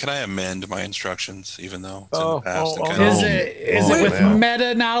 Can I amend my instructions, even though it's Oh, in the past? oh, I oh, kinda- Is it with man.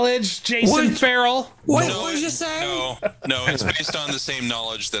 meta knowledge, Jason Farrell? What No, did you say? No, it's based on the same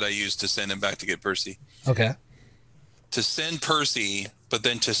knowledge that I used to send him back to get Percy. Okay. To send Percy, but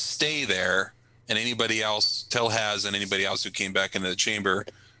then to stay there, and anybody else, tell Haz and anybody else who came back into the chamber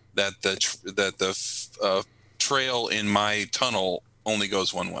that the trail in my tunnel only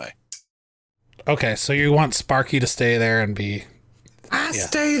goes one way. Okay, so you want Sparky to stay there and be... I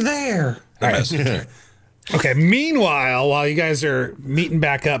stay there. The All right. messenger. Okay, meanwhile, while you guys are meeting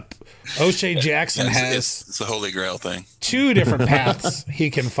back up, O'Shea Jackson has It's the Holy Grail thing. 2 different paths he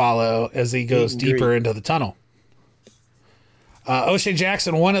can follow as he goes deeper into the tunnel. O'Shea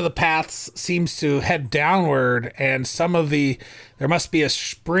Jackson, one of the paths seems to head downward, and there must be a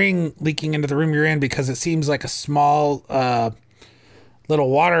spring leaking into the room you're in, because it seems like a small little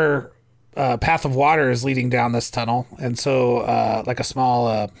water path of water is leading down this tunnel, and so like a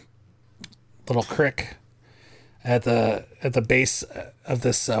small little creek at the base of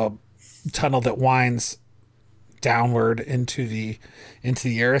this tunnel that winds downward into the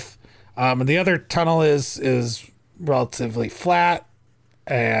earth. And the other tunnel is relatively flat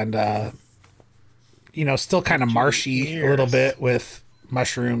and still kind of marshy a little bit, with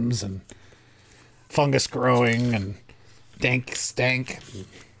mushrooms and fungus growing and dank stank.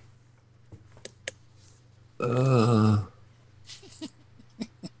 Can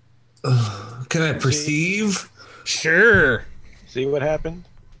I perceive? Sure. See what happened?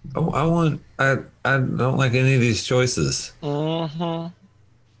 Oh, I don't like any of these choices. Mm-hmm.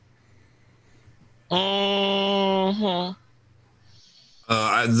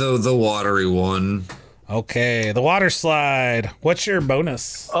 The watery one. Okay, the water slide. What's your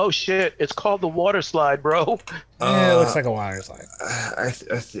bonus? Oh shit! It's called the water slide, bro. Yeah, it looks like a water slide.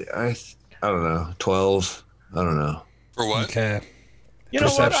 I don't know. 12. I don't know. For what? Okay. You know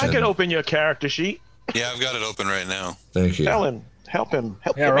what? I Perception. can open your character sheet. Yeah, I've got it open right now. Thank you. Tell him. Help him.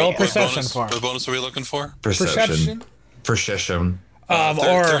 Help Yeah, the roll man. perception for What him. bonus are we looking for? Perception. Perception.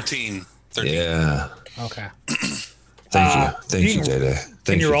 Or 13. 13. Yeah. okay. Thank you. Thank you you, can- Data.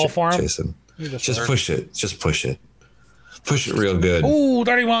 Thank you you, roll for him? Jason. You Just push it. Just push it. Push it real good. Ooh,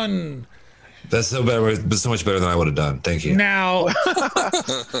 31. That's so better. But so much better than I would have done. Thank you. Now,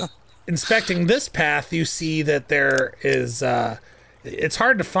 inspecting this path, you see that there is. It's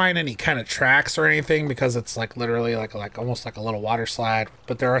hard to find any kind of tracks or anything, because it's like literally like almost like a little water slide.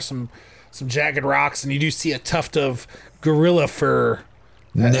 But there are some jagged rocks, and you do see a tuft of gorilla fur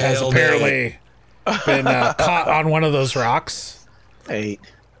that has Nailed apparently been caught on one of those rocks. 8.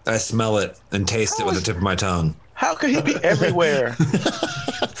 I smell it and taste it with the tip of my tongue. How could he be everywhere?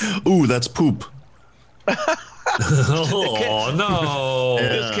 Ooh, that's poop. Oh no!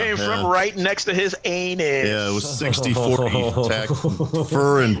 This came from right next to his anus. Yeah, it was 60-40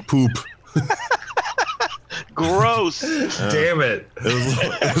 fur and poop. Gross. Damn it!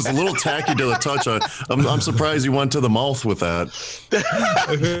 It was a little tacky to the touch. I'm surprised you went to the mouth with that.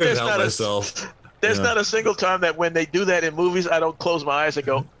 I couldn't help not a- myself. There's not a single time that when they do that in movies, I don't close my eyes and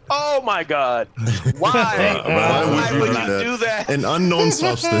go, "Oh my God, why? Why would you do that?" An unknown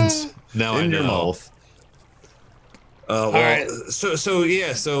substance Now I in your know. mouth. Well, right.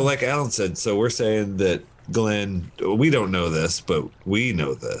 so like Alan said, so we're saying that Glenn, we don't know this, but we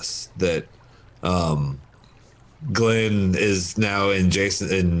know this, that Glenn is now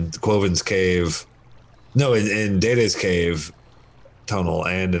in Quoven's cave, no, in Data's cave tunnel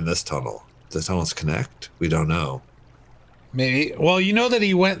and in this tunnel. The tunnels connect? We don't know. Maybe. Well, you know that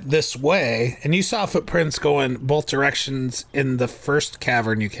he went this way, and you saw footprints going both directions in the first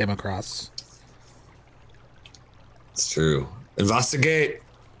cavern you came across. It's true. Investigate.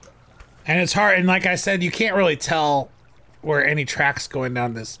 And it's hard, and like I said, you can't really tell where any tracks going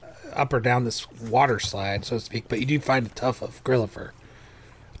down this up or down this water slide, so to speak. But you do find a tuft of Grillifer.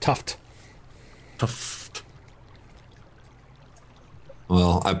 Tuft.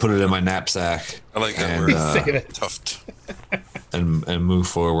 Well, I put it in my knapsack. I like that and, word. Say it. Tuft. and move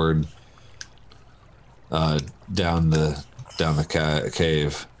forward down the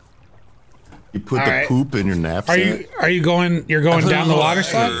cave. You put All the right. poop in your knapsack? Are you going? You're going down the water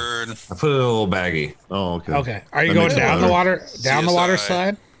slide. Word. I put it in a little baggie. Oh, okay. Okay. Are you That going makes it down the better. water? Down the water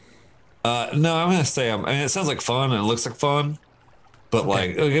CSI. slide? No, I'm gonna say I mean, it sounds like fun and it looks like fun, but like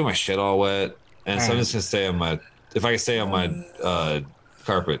it'll get my shit all wet, and so I'm just gonna stay on my. If I can stay on my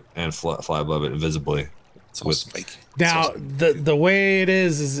carpet and fly above it invisibly. It's all spiky. Now the way it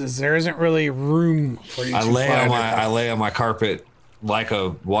is there isn't really room for you I to lay fly on under my that. I lay on my carpet like a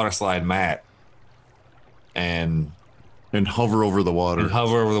water slide mat, and And hover over the water.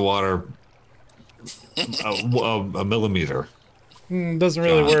 hover over the water a millimeter. Doesn't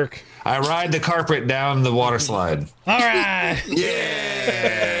really work. I ride the carpet down the water slide. All right.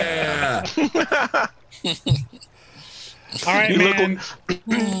 Yeah. All right, You look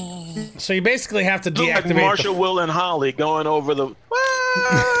man. So you basically have to Look like deactivate Marshall, Will, and Holly going over the.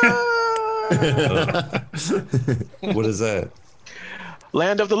 What is that?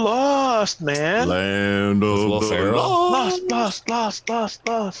 Land of the Lost, man. Land of Will the Ferrell? lost. Lost.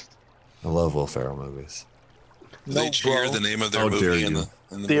 I love Will Ferrell movies. Did they hear bro. the name of their How dare movie in you. the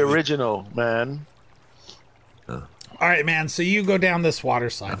The movie? original, man. All right, man. So you go down this water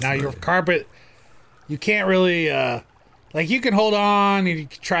slide. Now your carpet, you can't really like you can hold on and you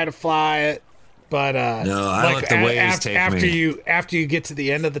can try to fly it, but No, I let the waves take after me. after you get to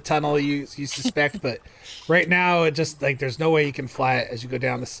the end of the tunnel, you suspect. But right now, it just like there's no way you can fly it as you go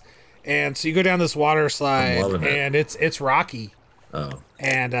down this, and so you go down this water slide, loving it. and it's rocky, Oh,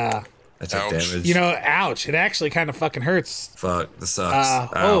 and I took Ouch. damage. you know, ouch! It actually kind of fucking hurts. Fuck, this sucks. Ow.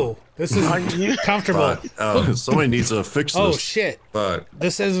 Oh, this is comfortable. Fuck. Oh, Somebody needs to fix Oh this. shit! fuck.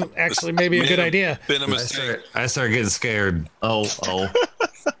 This isn't actually maybe a May good have idea. Been a mistake. I started getting scared. Oh.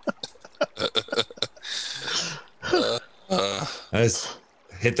 I just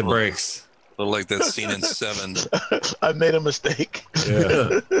hit the brakes. A little like that scene in Seven. I made a mistake.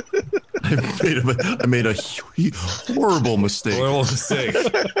 Yeah. I made a horrible mistake. Horrible mistake.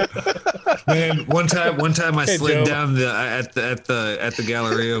 Man, one time I Hey, slid Joe. down at the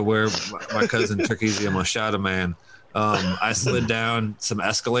Galleria where my cousin took easy on Machado Man. I slid down some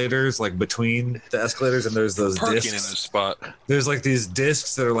escalators, like between the escalators, and there's those Parking in a discs. spot. There's like these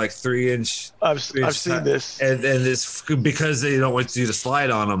discs that are like 3-inch, I've seen this. and it's because they don't want you to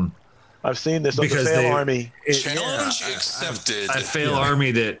slide on them. I've seen this on the Because Fail they- Army. Challenge accepted. I fail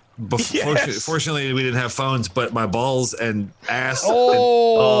armied it. Yes. Fortunately, we didn't have phones, but my balls and ass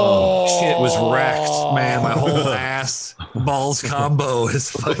Oh, shit was wrecked, man. My whole ass balls combo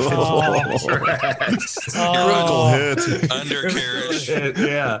is fucking wrecked. Critical hit. Undercarriage.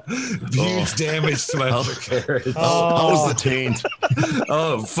 Yeah, huge damage to my undercarriage. How's the taint?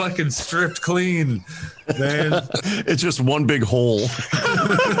 Oh, fucking stripped clean, man. It's just one big hole.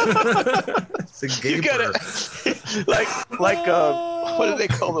 It's a You gaper. gotta like what do they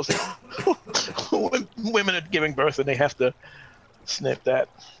call those when women are giving birth and they have to snip that?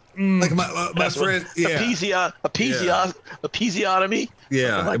 Like my That's what- friend, yeah, episiotomy.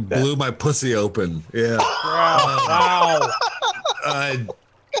 yeah, like it that. blew my pussy open. Yeah. wow. Uh,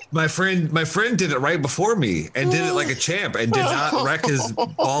 My friend did it right before me and did it like a champ and did not wreck his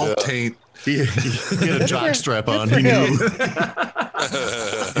ball taint. He had a jock strap on. for He knew. him.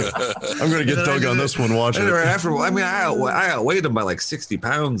 I'm gonna get Doug on this one. Watch it. After, I mean, I outweighed him by like 60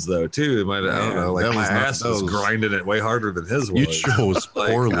 pounds though too. I don't know, like that my was not- ass that was was- grinding it way harder than his was. You chose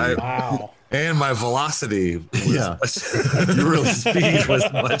Like, poorly. Wow. and my velocity was Yeah. you really speed was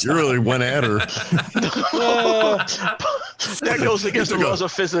much. You really went at her. That goes against the laws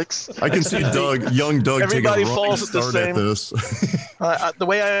of physics. I can see young Doug, Everybody take a falls running at the start same- at this. The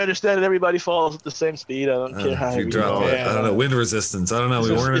way I understand it, everybody falls at the same speed. I don't care how If you heavy drop you it, are. I don't know, wind resistance. I don't know.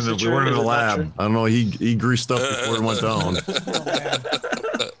 We Is weren't it in true? a Is it not lab. true? I don't know. He greased up before it went down.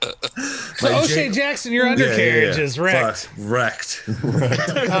 So O'Shea Jackson, your undercarriage is wrecked. Fuck, wrecked.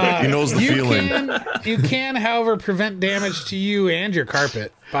 He knows the feeling. You can, however, prevent damage to you and your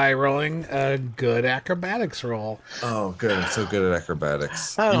carpet by rolling a good acrobatics roll. Oh, good. I'm so good at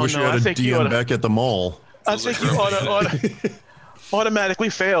acrobatics. I You don't wish you know. had I a think you DM ought back at the mall. I think you ought to automatically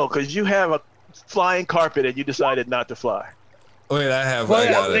fail because you have a flying carpet and you decided not to fly. Wait, I Well,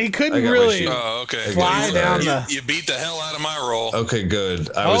 got it. he couldn't I got my really- sheet. Oh, okay. Fly You- down you, the- you beat the hell out of my roll. Okay, good.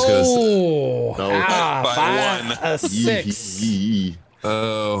 I was gonna. Oh, By five, one. a 6.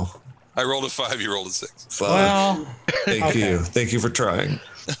 Oh, I rolled a 5. You rolled a 6. fuck. Well, Thank okay. you. Thank you for trying.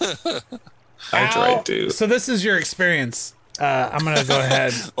 I Al, tried to. So this is your experience. I'm gonna go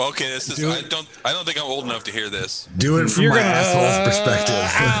ahead. Well, okay, this is. I don't think I'm old enough to hear this. Do it from You're my gonna asshole's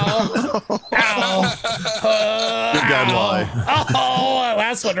perspective. Ow! Good God, lie. Oh, that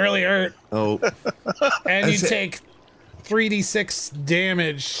last one really hurt. Oh, And you That's it. take 3d6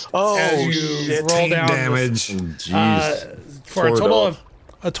 damage Oh, as you shit. roll Taint down damage. jeez. for a Tore it total off. of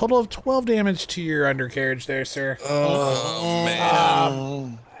a total of 12 damage to your undercarriage there, sir. Oh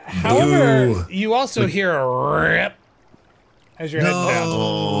man. However, Boo. you also hear a rip as you're heading down.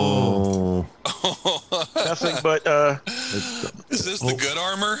 Oh. Nothing but Is this the good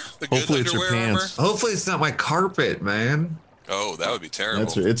armor? The good Hopefully it's your underwear armor? pants. Hopefully, it's not my carpet, man. Oh, that would be terrible.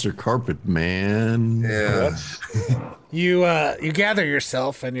 It's your carpet, man. Yeah. You gather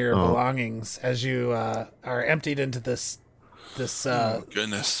yourself and Oh. your belongings as you are emptied into this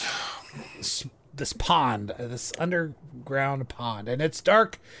Goodness. this pond, this underground pond, and it's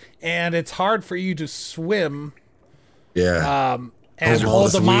dark and it's hard for you to swim. Yeah. And Hold hold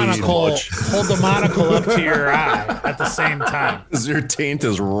this the weed monocle, much. hold the monocle up to your eye at the same time. Your taint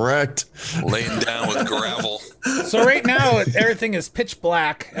is wrecked. Laying down with gravel. So right now, everything is pitch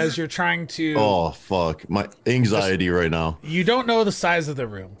black as you're trying to. Oh fuck, my anxiety right now. You don't know the size of the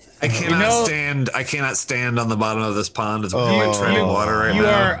room. I cannot know- stand. I cannot stand on the bottom of this pond. It's Oh. really treading water right You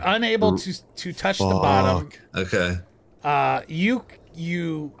now. are unable to touch the bottom. Fuck. Okay.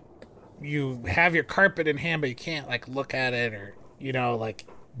 You have your carpet in hand, but you can't like look at it or like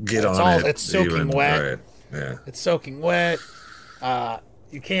Get It's on all- it. it's soaking even. wet. All right. Yeah. it's soaking wet.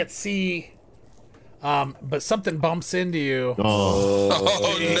 You can't see. But something bumps into you. Oh,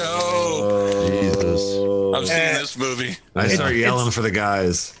 Oh Jesus. no. I've seen this movie. I start it's- yelling for the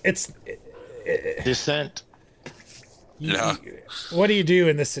guys. It's descent. Yeah. what do you do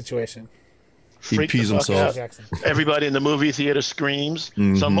in this situation? He Freak the pees fuck himself. out. Jackson. Everybody in the movie theater screams.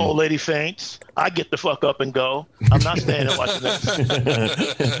 Mm-hmm. Some old lady faints. I get the fuck up and go. I'm not staying and watching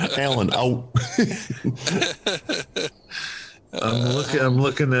this. Alan, out. I'm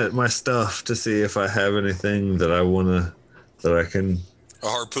looking at my stuff to see if I have anything that I can. A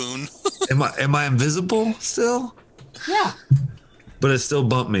harpoon. Am I invisible still? Yeah. But it still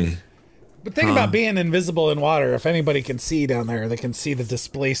bumped me. But think about being invisible in water. If anybody can see down there, they can see the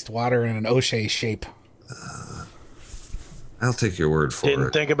displaced water in an O'Shea shape. I'll take your word for Didn't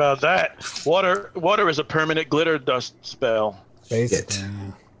it. think about that. Water is a permanent glitter dust spell. Basically.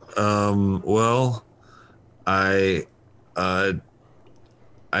 Well, I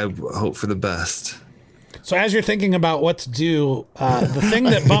hope for the best. So as you're thinking about what to do, the thing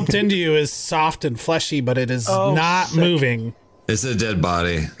that bumped into you is soft and fleshy, but it is not sick. moving. It's a dead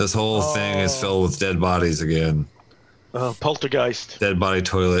body. This whole thing is filled with dead bodies again. Poltergeist. Dead body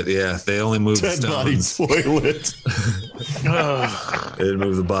toilet. Yeah, they only move the Dead body stones. toilet. They didn't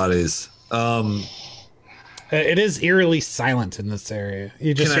move the bodies. It is eerily silent in this area.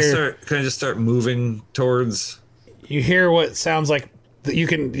 You just hear Can I just start moving towards? you hear what sounds like you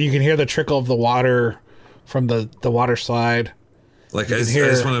can hear the trickle of the water from the water slide. Like I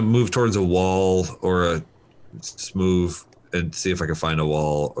just want to move towards a wall or just move and see if I can find a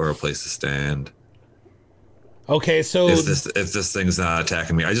wall or a place to stand. Okay, so If this thing's not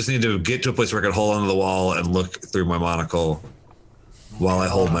attacking me, I just need to get to a place where I can hold onto the wall and look through my monocle. while I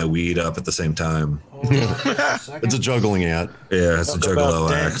hold my weed up at the same time. It's a juggling act. Yeah, it's a Talk about juggalo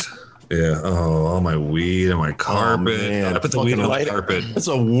dance. act. Yeah. Oh, all my weed and my carpet. man. I put the weed on Light the it. carpet. That's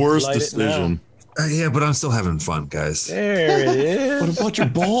a worse Light it decision. Yeah, but I'm still having fun, guys. There it is. What about your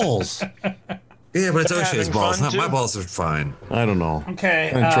balls? Yeah, but it's Having O'Shea's balls. fun, Not my too? balls are fine. I don't know.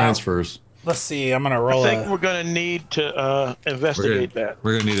 Okay. And transfers. Let's see. I'm gonna I roll think we're going to need to investigate that.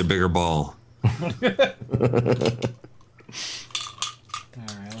 We're gonna need a bigger ball. All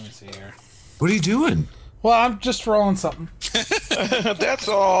right. Let me see here. What are you doing? Well, I'm just rolling something. That's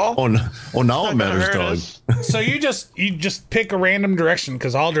all. Oh, now it Not gonna matters, hurt dog. us. So you just pick a random direction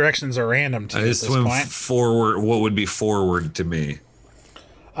because all directions are random to I you at just this swim point. forward. What would be forward to me?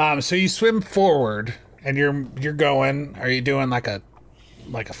 So you swim forward and you're going. Are you doing like a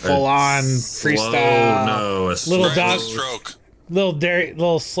full on freestyle? No, a Little slow, dog- stroke.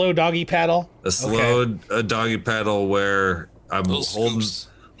 Little slow doggy paddle. a slow doggy paddle where I'm Little holding scoops.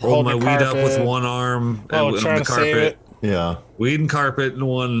 my Holding weed the up with carpet. one arm Oh, and trying on the to save it. carpet. Yeah. Weed and carpet in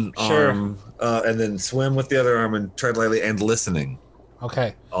one Sure. arm, and then swim with the other arm and tread lightly and listening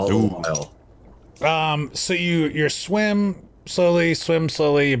Okay. all the while. So you swim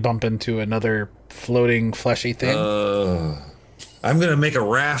slowly, you bump into another floating fleshy thing. I'm gonna make a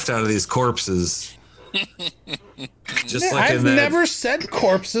raft out of these corpses. Just like I've in that. never said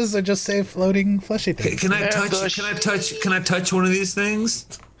corpses. I just say floating fleshy things. Can I Ambush. touch one of these things?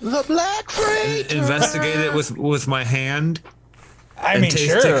 The Black Freighter. Investigate it with my hand. I And mean,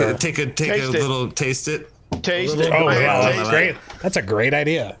 sure. Take a Taste it. little taste it. Taste it. Oh Go ahead, yeah, taste that's it. great. That's a great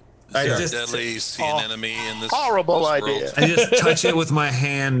idea. I You're just deadly sea anemone in this Horrible this idea. world. I just touch it with my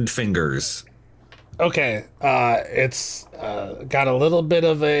hand fingers. Okay, it's got a little bit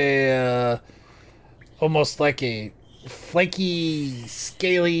of a almost like a flaky,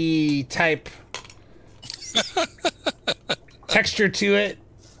 scaly type texture to it.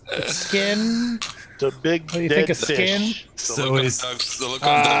 Skin. It's a big What do you dead think of fish. skin? The So look on it's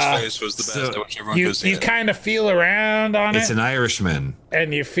Doug's face was the best. so I wish everyone You could see you it. kind of feel around on it's it, an Irishman.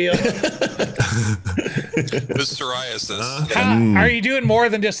 and you feel. It was psoriasis. Are you doing more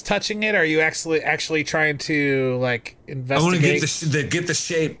than just touching it? Are you actually trying to like I want to investigate? get the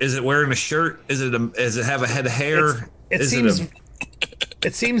shape. Is it wearing a shirt? Does it have a head of hair? It Is seems a-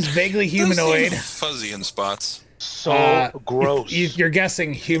 it seems vaguely It seemed humanoid. fuzzy in spots. So gross. You're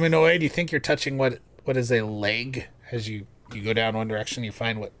guessing humanoid. You think you're touching what is a leg as you go down one direction. You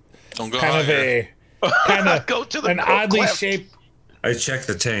find what Don't go kind of higher. Go to the an oddly cleft. shaped I check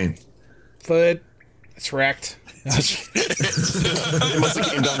the taint. foot. It's wrecked. It must have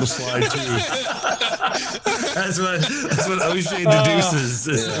came down the slide too. That's what O'Shea deduces.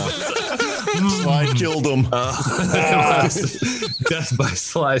 Slide killed him. Death by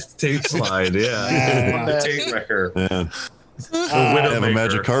tape slide. Yeah, the tape wrecker. Man, The I have a Widowmaker.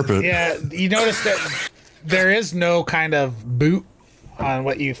 magic carpet. Yeah, you notice that there is no kind of boot on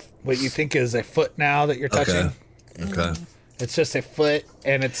what you think is a foot now that you're touching. Okay. It's just a foot,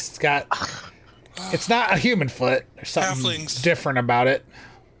 and it's not a human foot. There's something Halflings. different about it.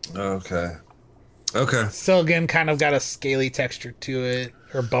 Okay. Okay. Still, again, kind of got a scaly texture to it,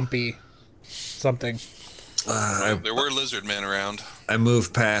 or bumpy something. There were lizard men around. I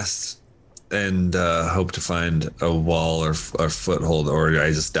move past and hope to find a wall or foothold, or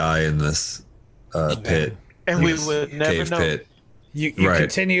I just die in this pit. And we This would never cave know. pit. You Right.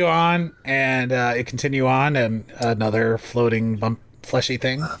 continue on, and another floating fleshy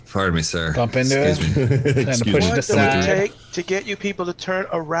thing. Pardon me, sir. Bump into Excuse me. and to push it What does it aside. take to get you people to turn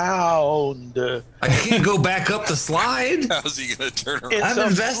around? I can't go back up the slide. How's he gonna turn around? It's I'm a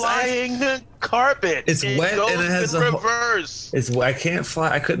invested. flying carpet. It's wet goes and it has in a reverse. I can't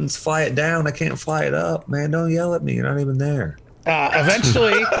fly. I couldn't fly it down. I can't fly it up. Man, don't yell at me. You're not even there.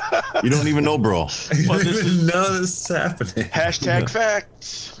 Eventually, You don't even know, bro. I Well, don't this even know this is happening. Hashtag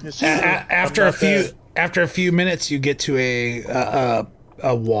facts. It's true. after I'm a not few that- after a few minutes, you get to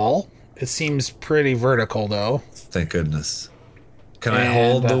a wall. It seems pretty vertical, though. Thank goodness. Can I And,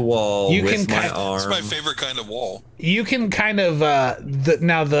 hold the wall you with can my kind- arm? It's my favorite kind of wall. You can kind of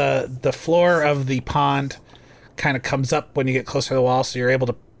the floor of the pond kind of comes up when you get closer to the wall, so you're able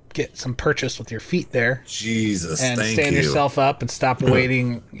to get some purchase with your feet there Jesus, and thank stand you. yourself up and stop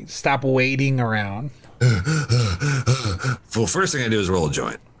waiting around. Well, first thing I do is roll a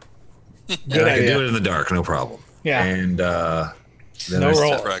joint. Good And I can idea. do it in the dark, no problem. Yeah. And then No I roll.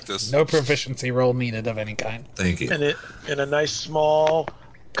 start- Practice. No proficiency roll needed of any kind. Thank you. And it in a nice small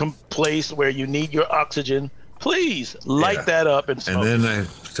place where you need your oxygen. Please light Yeah. that up and smoke. And then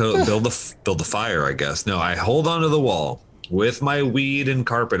I build the fire, I guess. No, I hold onto the wall with my weed and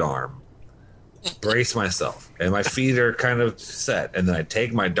carpet arm, brace myself, and my feet are kind of set, and then I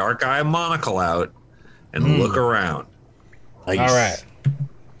take my dark eye monocle out and look around. Nice. All right.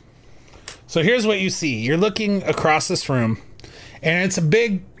 So here's what you see. You're looking across this room, and it's a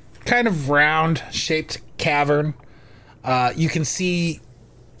big, kind of round-shaped cavern. You can see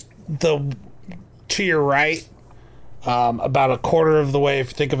to your right, about a quarter of the way,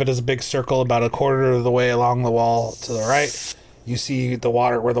 if you think of it as a big circle, about a quarter of the way along the wall to the right, you see the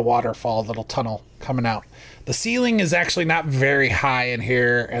water, where the waterfall, little tunnel coming out. The ceiling is actually not very high in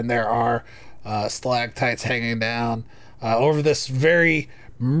here, and there are stalactites hanging down over this very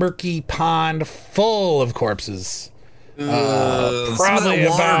murky pond full of corpses. Probably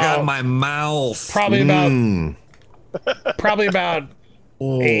water got about in my mouth. probably about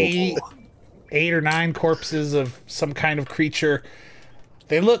eight or nine corpses of some kind of creature.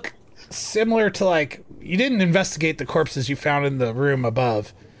 They look similar to, like, you didn't investigate the corpses you found in the room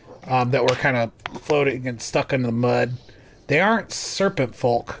above that were kind of floating and stuck in the mud. They aren't serpent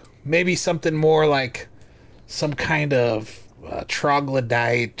folk. Maybe something more like some kind of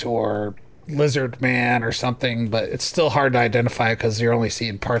troglodyte or lizard man or something, but it's still hard to identify because you're only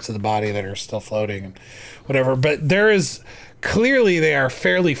seeing parts of the body that are still floating and whatever. But there is clearly, they are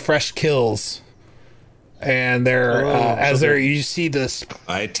fairly fresh kills, and they're you see this.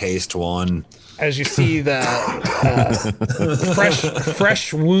 I taste one. As you see the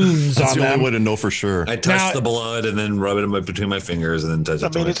fresh wounds That's on the only them. way to know for sure. I touch Now- the blood and then rub it in between my fingers and then touch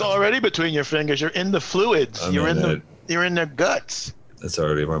it. I mean, it's already between your fingers. You're in the fluids. I'm You're in in it. You're in their guts. It's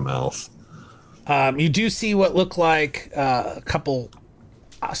already in my mouth. You do see what look like a couple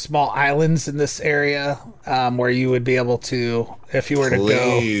small islands in this area where you would be able to, if you were to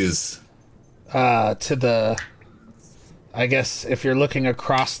Please. go to the, I guess if you're looking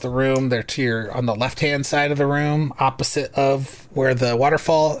across the room, they're to your, on the left-hand side of the room, opposite of where the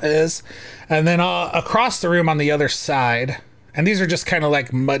waterfall is. And then across the room on the other side, and these are just kind of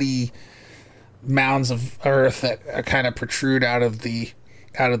like muddy mounds of earth that kind of protrude out of the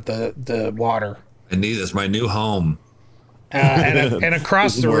water. I need this. My new home. And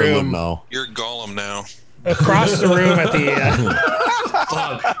across the Where I live room, now. You're Gollum now. across the room at the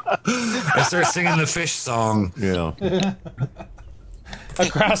Fuck. I start singing the fish song. Yeah.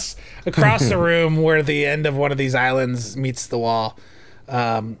 across the room where the end of one of these islands meets the wall,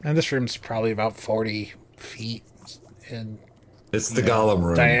 and this room's probably about 40 feet in It's the Gollum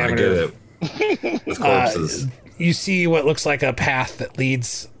room. diameter. I get it. With corpses. You see what looks like a path that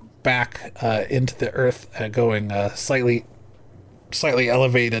leads back into the earth, going slightly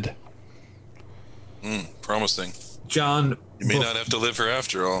elevated. Promising. John, You may not have to live here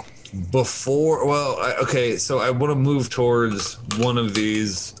after all. so I want to move towards one of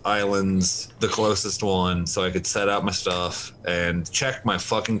these islands, the closest one, so I could set out my stuff and check my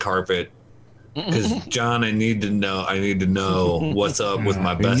fucking carpet. Because John, I need to know what's up with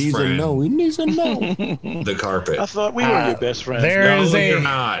my best friend, He needs to know. the carpet. I thought we were your best friends. There No, is you're a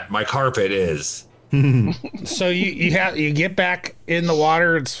not. My carpet is. so you get back in the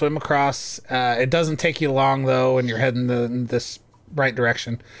water and swim across. It doesn't take you long though, and you're heading in this right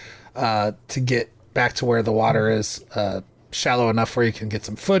direction to get back to where the water is shallow enough where you can get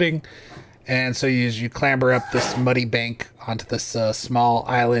some footing. And so you clamber up this muddy bank onto this small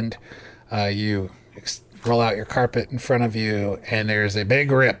island. You roll out your carpet in front of you, and there's a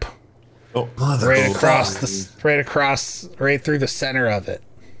big rip right through the center of it.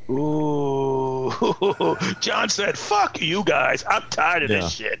 Ooh. John said, "Fuck you guys. I'm tired of Yeah.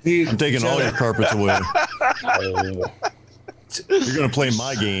 this shit." I'm taking all your carpets away. You're gonna play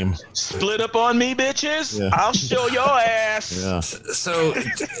my game. Split up on me, bitches. Yeah. I'll show your ass. Yeah. So,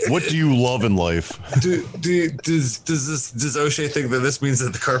 What do you love in life? does O'Shea think that this means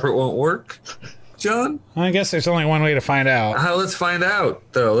that the carpet won't work, John? I guess there's only one way to find out. Let's find out,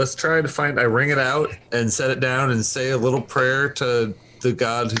 though. Let's try to find. I wring it out and set it down and say a little prayer to the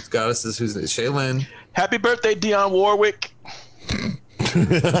goddesses, who's Shaylin. Happy birthday, Dionne Warwick.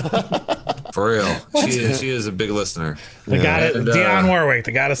 For real, she is a big listener. The goddess, And, Dionne Warwick,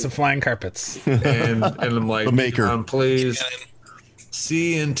 the goddess of flying carpets. and I'm like, The maker. John, please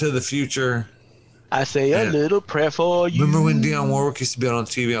see into the future. I say a Yeah. little prayer for you. Remember when Dionne Warwick used to be on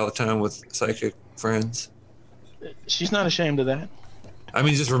TV all the time with psychic friends? She's not ashamed of that. I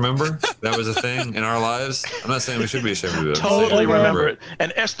mean, just remember that was a thing in our lives. I'm not saying we should be ashamed of it. I'm just saying Totally remember it.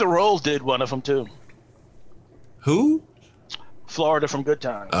 And Esther Rolls did one of them too. Who? Florida from Good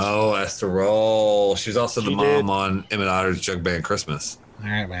Times. Oh, Esther Roll. She's also the She mom did. on Emmett Otter's Jug Band Christmas. All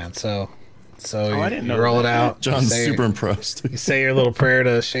right, man. So I didn't you know roll that. it out. John's you say, super impressed. You say your little prayer to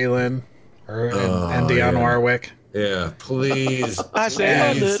Shaylin and Dionne Warwick. Yeah, please. I say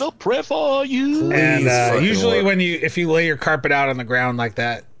a Please. little prayer for you. And fucking usually, Lord. if you lay your carpet out on the ground like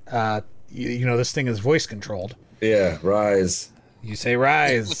that, you know this thing is voice controlled. Yeah, rise. You say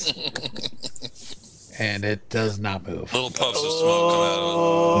rise, and it does not move. Little puffs of smoke come out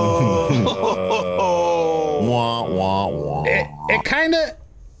of it. Wah, wah, wah. It kind of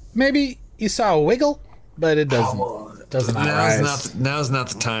maybe you saw a wiggle, but it doesn't not rise. Now's not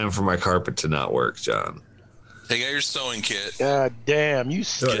the time for my carpet to not work, John. Take out your sewing kit. God damn, you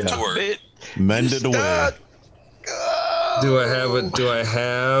Get to work. it. Mend it away. Do I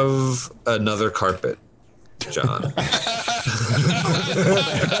have another carpet, John?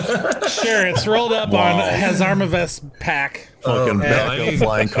 Sure, it's rolled up on Hazarmaveth's pack. Fucking I backup need-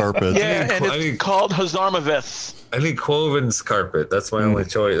 flying carpet. Yeah, and I it's need- called Hazarmaveth. I need Quoven's carpet. That's my only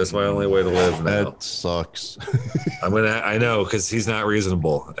choice. That's my only way to live now. That sucks. I know, because he's not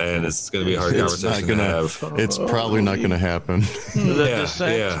reasonable, and it's gonna be a hard It's not conversation to have. gonna. It's probably not gonna happen. The Yeah,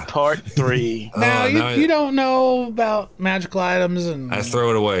 Descent yeah. Part 3. Now, now you don't know about magical items and I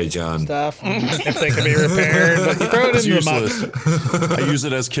throw it away, John. stuff, if they can be repaired, but you throw it It's in the mud. useless. I use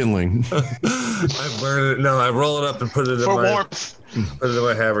it as kindling. I burn it. No, I roll it up and put it in For my warmth.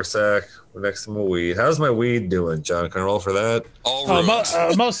 haversack next to my weed. How's my weed doing, John? Can I roll for that? All Oh,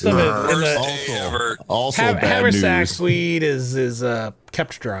 ruined. most of it in Worst the day ever. Also, bad haversack news. weed is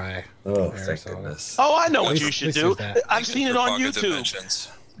kept dry. Oh, There, thank so- goodness. Oh, I know what least- you at should least do. there's that. I've seen it on Pocket YouTube. dimensions.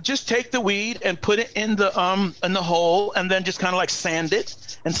 Just take the weed and put it in the hole, and then just kind of like sand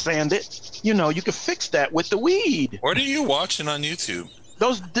it. You know, you can fix that with the weed. What are you watching on YouTube?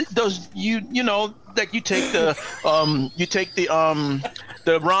 Those you know, like you take the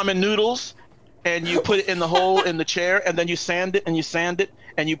ramen noodles and you put it in the hole in the chair, and then you sand it and you sand it,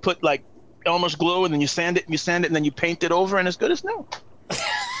 and you put like almost glue, and then you sand it and then you paint it over, and it's good as new.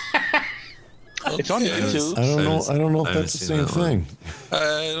 It's on Okay. YouTube. I don't know I if haven't that's the seen same that one. thing.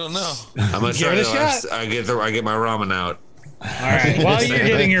 I don't know. I'm gonna Give try it a to. shot. I get my ramen out. All right, while you're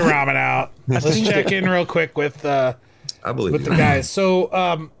getting your ramen out, let's check in real quick with I believe with you. the guys.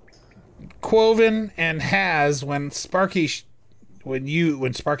 So, Quoven and Haz, when Sparky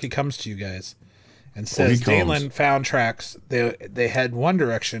comes to you guys and says he comes. Dalen found tracks, they head one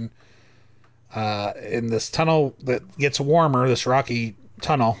direction in this tunnel that gets warmer. This rocky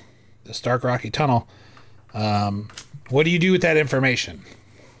tunnel, this dark rocky tunnel. What do you do with that information?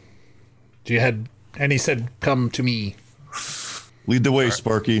 And he said, "Come to me." Lead the way,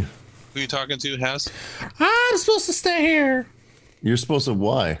 Sparky. Who are you talking to, Has? I'm supposed to stay here. You're supposed to.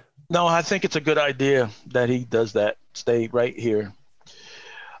 Why? No, I think it's a good idea that he does that. Stay right here.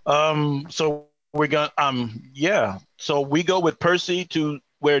 So we're gonna So we go with Percy to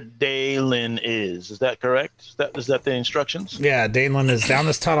where Dalen is. Is that correct? Is that the instructions? Yeah, Dalen is down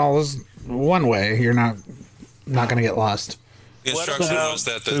this tunnel. Is one way. You're not going to get lost. The What instruction about- was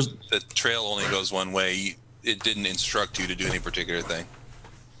that the trail only goes one way. It didn't instruct you to do any particular thing.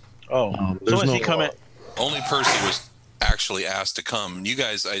 Oh, so there's is no he coming? Only Percy was actually asked to come. You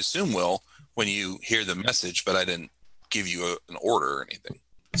guys, I assume, will when you hear the message, but I didn't give you an order or anything.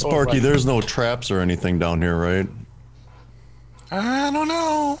 Sparky, right. there's no traps or anything down here, right? I don't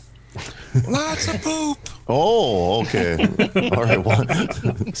know. Lots of poop. Oh, okay. All right. Well,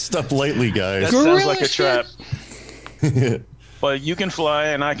 step lightly, That guys. sounds like a trap. But you can fly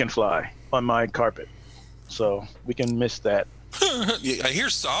and I can fly on my carpet, so we can miss that. I hear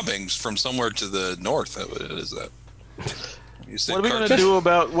sobbing from somewhere to the north. What is that? You said What are we gonna cartoon. do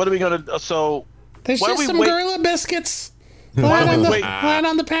about? What are we gonna? So There's Why just don't we some wait- gorilla biscuits lying on, wait? lying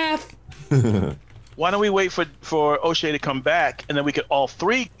on the path. Why don't we wait for O'Shea to come back, and then we could all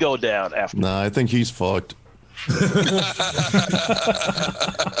three go down after? Nah, I think he's fucked.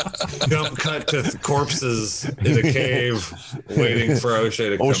 Jump cut to corpses in a cave, waiting for O'Shea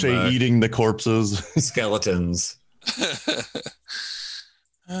to come O'Shea back. eating the corpses. Skeletons.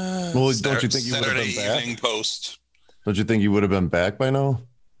 Well, don't you think you would have Saturday been back? Evening Post? Don't you think you would have been back by now?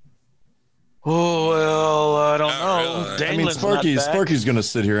 Oh well, I don't Not know. really. I mean, Sparky's gonna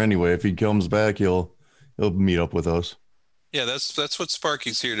sit here anyway. If he comes back, he'll meet up with us. Yeah, that's what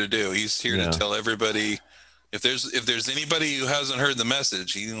Sparky's here to do. He's here Yeah. to tell everybody if there's anybody who hasn't heard the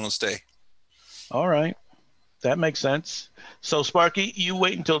message, he will stay. All right, that makes sense. So Sparky, you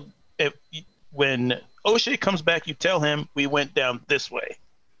wait until when O'Shea comes back, you tell him we went down this way.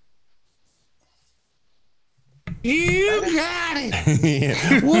 You got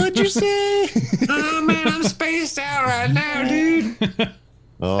it. What'd you say? Oh man, I'm spaced out right now, dude.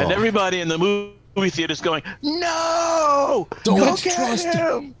 Oh, And everybody in the movie theater is going, "No! Don't Go get trust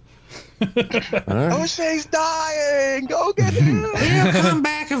him! all right. O'Shea's dying! Go get him!" He'll come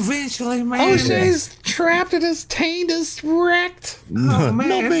back eventually, man. O'Shea's trapped and his taint is wrecked.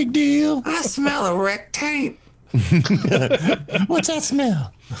 No big deal. I smell a wrecked taint. What's that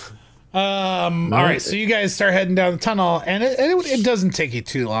smell? All right, so you guys start heading down the tunnel, and it doesn't take you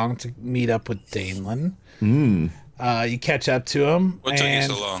too long to meet up with Danelan. You catch up to him. What took you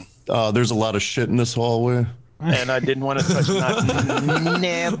and so long? There's a lot of shit in this hallway. And I didn't want to touch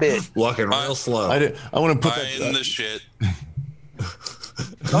not a bit. Walking real slow. I want to put Buying the shit.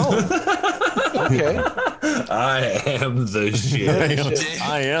 Oh, okay. I am the shit.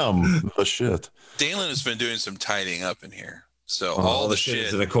 I am the shit. Dalen has been doing some tidying up in here. So Oh, all the shit shit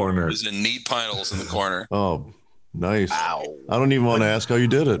is in the corner. is in neat piles in the corner. Oh, nice. Ow. I don't even want to ask how you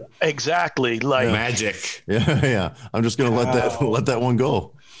did it. Exactly. Like Magic. Yeah. I'm just gonna let that one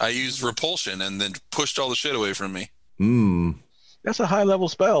go. I used repulsion and then pushed all the shit away from me. that's a high level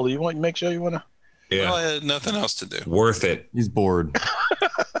spell. You want to make sure you want to. Yeah. Well, I had nothing else to do. Worth it. He's bored.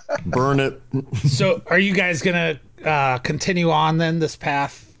 Burn it. So, are you guys gonna continue on then this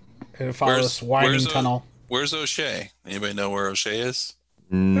path and follow this winding tunnel? Where's O'Shea? Anybody know where O'Shea is?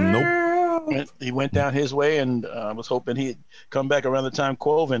 Nope. He went down his way, and I was hoping he'd come back around the time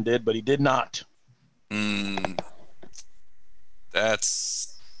Quoven did, but he did not. That's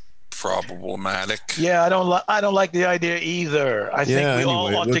problematic. Yeah, I don't like the idea either. I think we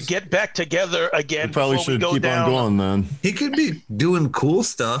all ought to get back together again. We probably before we should go keep down. on going then. He could be doing cool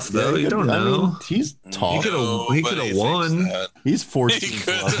stuff though. You don't know. I mean, he's tall. He could have Nobody won. thinks that. He's 14. He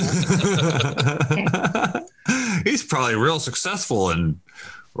could. He's probably real successful and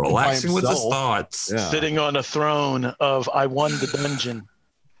relaxing with his himself. thoughts. Yeah. Sitting on a throne of I won the dungeon.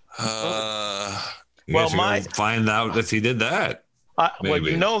 You Well, guys are gonna find out if he did that. Well,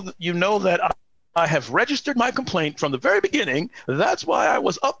 Maybe. you know that I have registered my complaint from the very beginning. That's why I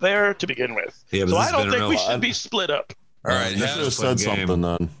was up there to begin with. Yeah, but so this I has don't been think real- we should be split up. All right, You should have Haz said game. something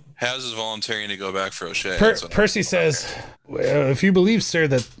then. is volunteering to go back for O'Shea. That's what- Percy says, "If you believe, sir,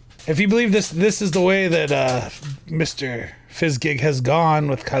 that if you believe this is the way that Mr. Fizzgig has gone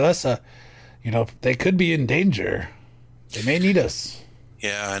with Kalessa, they could be in danger. They may need us."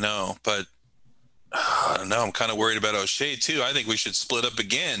 Yeah, I know, but I don't know. I'm kind of worried about O'Shea too. I think we should split up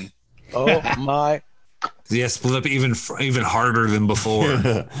again. Oh my! Yeah, split up even harder than before.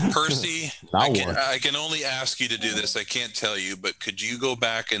 Percy, Now I what? can only ask you to do this. I can't tell you, but could you go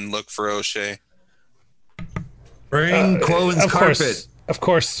back and look for O'Shea? Bring Quoven's carpet. Of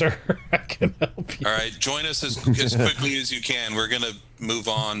course, sir. I can help you. All right, join us as quickly as you can. We're gonna move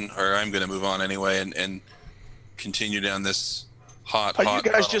on, or I'm gonna move on anyway, and continue down this hot. Are you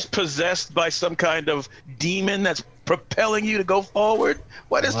guys just possessed by some kind of demon that's propelling you to go forward?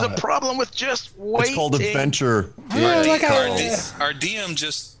 What is the problem with just waiting? It's called adventure. Yeah, like Our DM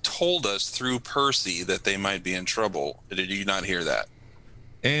just told us through Percy that they might be in trouble. Did you not hear that?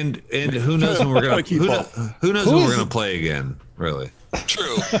 And who knows when we're gonna Keep up. who knows when we're gonna play again? Really?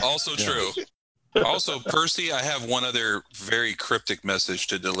 True. Also true. Also, Percy, I have one other very cryptic message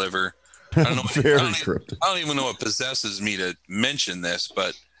to deliver. I don't know. Very cryptic. I don't even know what possesses me to mention this,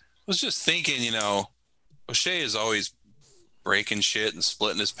 but I was just thinking, O'Shea is always breaking shit and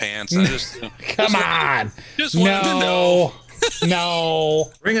splitting his pants. I just Come on. just wanted to know.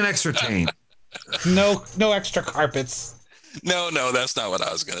 No. Bring an extra taint. No extra carpets. No, that's not what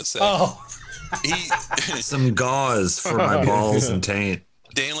I was gonna say. Oh. Some gauze for my balls and taint.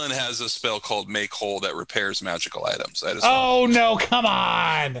 Dalen has a spell called Make Whole that repairs magical items. Oh no! Come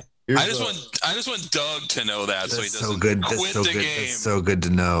on. I just want Doug to know that so he That's doesn't so good. quit That's so the good. game. That's so good to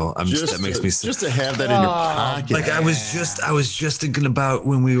know. That makes me just to have that in your pocket. like I was just thinking about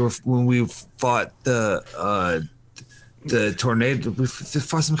when we fought the tornado. We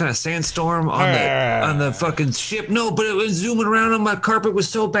fought some kind of sandstorm on the fucking ship. No, but it was zooming around on my carpet was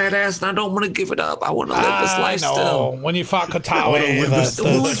so badass, and I don't want to give it up. I want to live this life still. When you fought Katawe,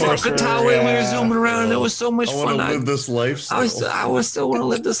 When we fought Katawe, we were zooming around, and it was so much I want fun. to live this life. I would still want to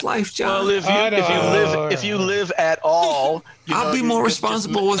live this life, John. Well, if you live at all, I'll be more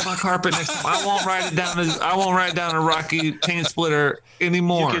responsible with my carpet next time. I won't ride it down a rocky taint splitter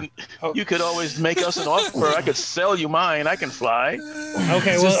anymore. You could always make us an offer. I could sell you mine. I can fly.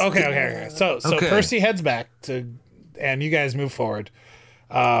 Okay. Okay. So Okay. Percy heads back and you guys move forward.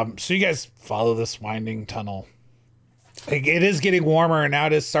 So you guys follow this winding tunnel. It is getting warmer, and now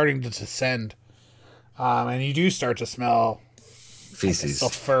it is starting to descend. And you do start to smell Feces.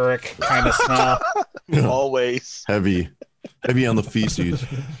 sulfuric kind of smell. Always. Heavy on the feces.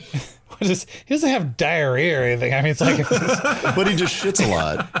 He doesn't have diarrhea or anything. I mean, it's like But he just shits a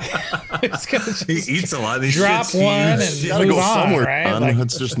lot. it's gonna just He eats a lot. He drop shits one huge. and You gotta move go on, somewhere, right? son. Like,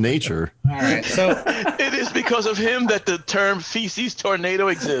 It's just nature. all right, so It is because of him that the term feces tornado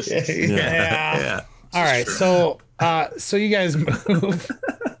exists. yeah. All right, so you guys move.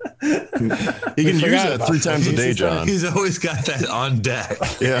 He can use that 3 times a day, John. He's always got that on deck.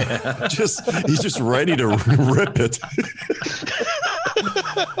 Yeah, he's just ready to rip it.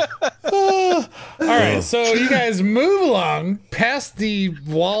 All right, so you guys move along past the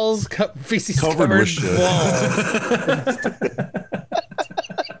walls, feces Covered covered with shit. walls.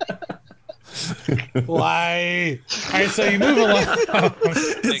 Why? All right, so you move along.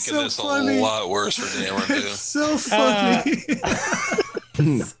 Making so this funny. a lot worse for Dalen too. So funny.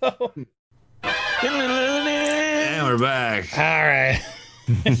 And we're back. All right.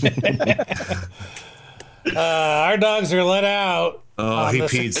 Our dogs are let out. Oh, he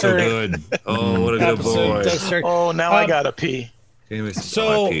this peed so current good. Oh, what a good episode. boy. Dexter. Oh, now I gotta pee.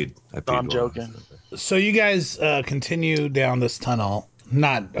 So- I peed. I'm joking. So you guys continue down this tunnel.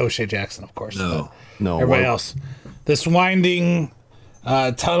 Not O'Shea Jackson, of course. No. No, Everybody else. This winding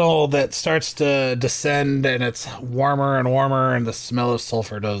tunnel that starts to descend, and it's warmer and warmer, and the smell of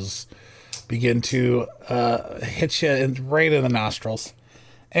sulfur does begin to hit you right in the nostrils.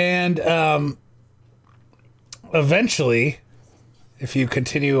 And eventually, if you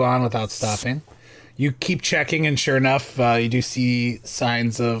continue on without stopping, you keep checking, and sure enough, you do see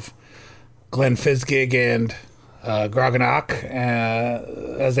signs of Glen Fizgig and Grogganach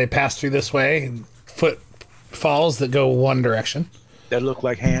as they pass through this way. Footfalls that go one direction. That look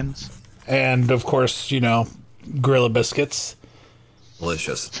like hands. And, of course, Gorilla Biscuits.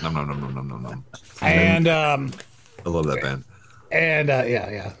 Delicious. Nom, nom, nom, nom, nom, nom, nom. And, I love that band. and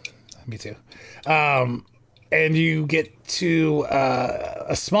yeah, me too. And you get to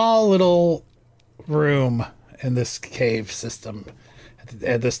a small little room in this cave system,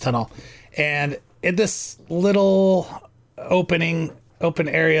 at this tunnel. And in this little open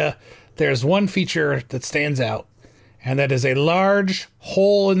area, there's one feature that stands out, and that is a large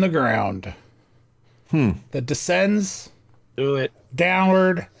hole in the ground that descends Do it.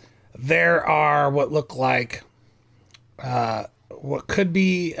 downward. There are what look like what could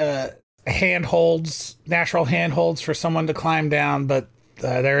be handholds, natural handholds for someone to climb down, but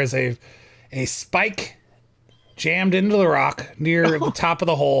there is a spike jammed into the rock near the top of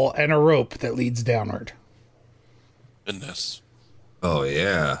the hole, and a rope that leads downward. Goodness. Oh,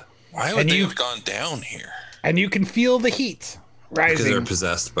 yeah. Why would And they you- have gone down here? And you can feel the heat Because they're rising.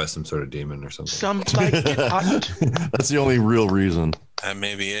 possessed by some sort of demon or something. Some like it hot. That's the only real reason. That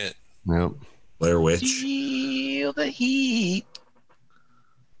may be it. Yep. Blair Witch. Feel the heat.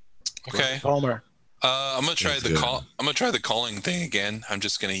 Okay. Homer. I'm gonna try That's the good. call. I'm gonna try the calling thing again. I'm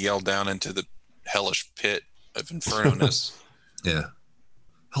just gonna yell down into the hellish pit of Inferno-ness. Yeah.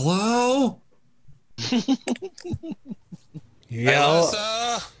 Hello? Yell,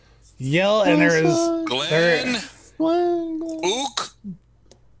 Alyssa, yell, and Glenn, Ook,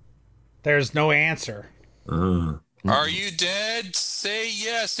 there's no answer. are you dead? Say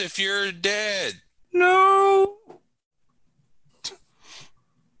yes if you're dead. No.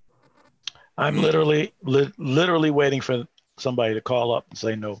 I'm literally waiting for somebody to call up and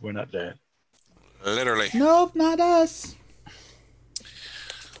say, no, we're not dead. Literally. Nope, not us.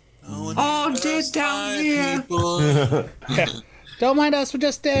 Oh, dead down here. People, Don't mind us, we're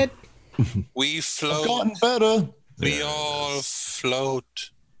just dead. we float. Gotten better. We all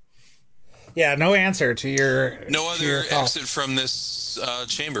float. Yeah, no answer to your No to your other call. exit from this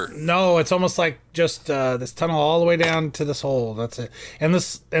chamber. No, it's almost like just this tunnel all the way down to this hole. That's it. And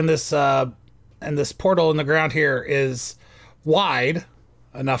this portal in the ground here is wide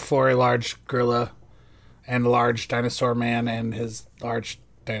enough for a large gorilla and a large dinosaur man and his large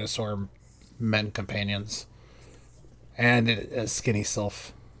dinosaur men companions. And a skinny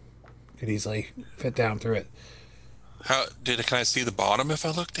sylph could easily fit down through it. Can I see the bottom if I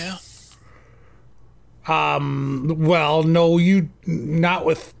look down? Well, no, you not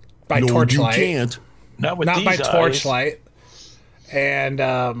with by No, torchlight. you can't. Not with Not these by eyes. torchlight, and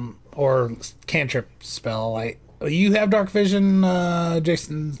or cantrip spell. Like you have dark vision,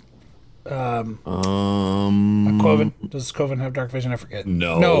 Jason. Quoven, does Quoven have dark vision? I forget.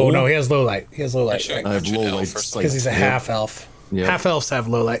 No, he has low light. He has low light Sure. I have Mention low elf light or something. sight. because he's a half elf. Yep. Half elves have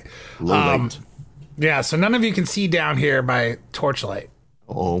low light. Low light. Yeah, so none of you can see down here by torchlight.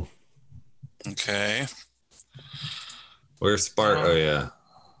 Oh, Okay. Where's Spark? Oh, yeah.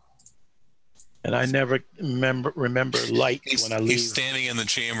 And I never remember light when I leave. He's standing in the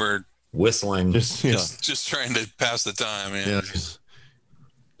chamber, Whistling. just trying to pass the time. Man. yeah. Just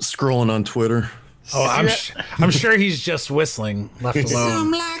scrolling on Twitter. Oh, I'm sure he's just whistling, left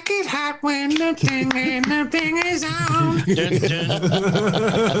alone. like it hot when the thing is on.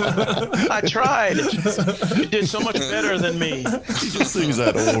 I tried. You did so much better than me. He just sings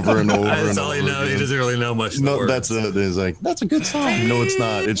that over and over. That's and all over he knows. He again. doesn't really know much. of the No, words. that's it. It's like that's a good song. No, it's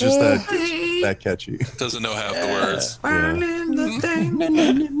not. It's just that catchy. Doesn't know half the words. Burning the thing.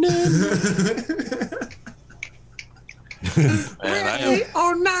 Man, I am,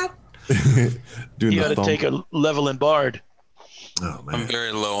 or not. Doing You the got to thumb. take a level and bard. Oh I'm man,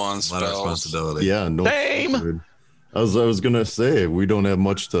 very low on a lot of spells. responsibility. Yeah, no. Same. Dude. I was gonna say we don't have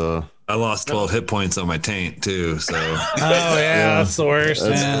much to. I lost 12 hit points on my taint too. So Oh yeah, that's the worst.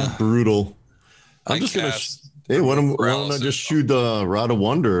 That's Yeah. brutal. I I'm just gonna. cast Hey, why don't I paralysis. just shoot the Rod of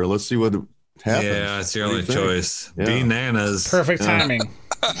Wonder? Let's see what happens. yeah, it's your What do only you think? choice. Yeah. Bananas. Perfect timing.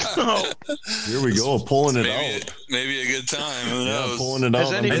 Here we go, pulling it maybe, out. maybe a good time. Who Yeah, knows? pulling it Has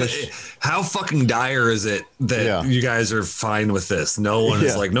out. I'm any- gonna How fucking dire is it that Yeah. you guys are fine with this? No one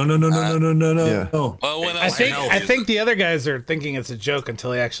is Yeah. like, no. Yeah. Well, when I think help I you. think the other guys are thinking it's a joke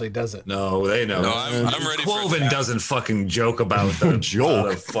until he actually does it. No, they know. No, I'm ready for Quoven that. doesn't fucking joke about the Joke.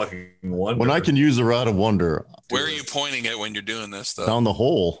 about a fucking wonder. when I can use the Rod of Wonder Where are you pointing at when you're doing this, though? down the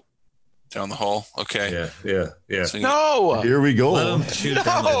hole. Down the hole? Okay. Yeah. So you- No. Here we go. Let him shoot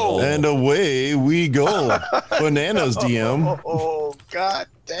down the hole. And away we go. Bananas, DM. Oh, God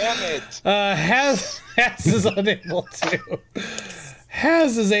damn it. Has is unable to.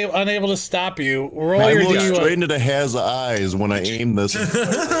 Has is unable to stop you. Roll I your look D1. straight into the Has eyes when I aim this.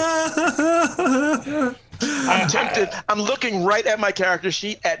 I'm tempted. I'm looking right at my character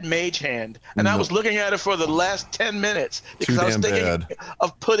sheet at Mage Hand, and I was looking at it for the last 10 minutes because Too I was damn thinking bad.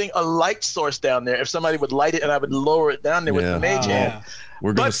 of putting a light source down there. If somebody would light it, and I would lower it down there with Yeah. the Mage Hand. Yeah.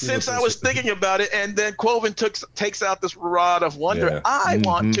 We're gonna But see since what I this- was thinking about it, and then Quoven takes out this Rod of Wonder, Yeah. I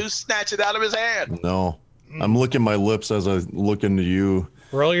want Mhm. to snatch it out of his hand. No, I'm licking my lips as I look into you.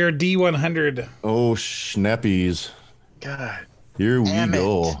 Roll your D100. Oh, snappies. God Here we damn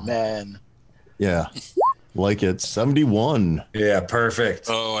go. it, man. Yeah, like it. 71. Yeah, perfect.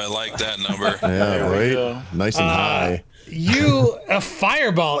 Oh, I like that number. Yeah, There we right. go. Nice and high. A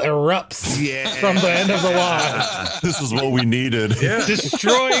fireball erupts from the end of the wand, This is what we needed.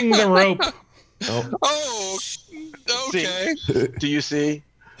 destroying the rope. Oh, okay. Do you see?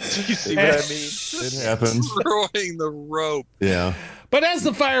 Do you see what I mean? It happens. Throwing the rope. Yeah. But as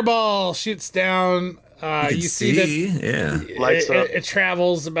the fireball shoots down, you see that yeah. Lights up. it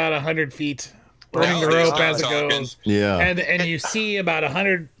travels about 100 feet, burning the Wow, rope he's as it talking. goes. Yeah. And you see about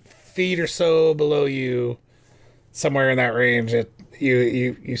 100 feet or so below you, somewhere in that range,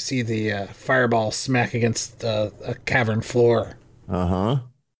 you see the fireball smack against a cavern floor. Uh-huh.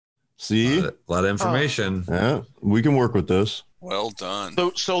 See? A lot of information. Yeah. We can work with this. Well done.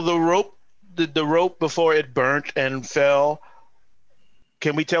 So the rope, the rope before it burnt and fell.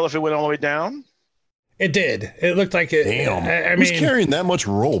 Can we tell if it went all the way down? It did. It looked like it. Damn. I Who's mean, carrying that much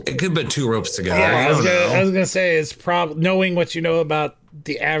rope? It could have been two ropes together. yeah, I don't know. gonna say it's probably knowing what you know about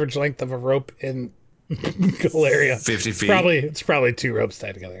the average length of a rope in Galeria. 50 feet. It's probably two ropes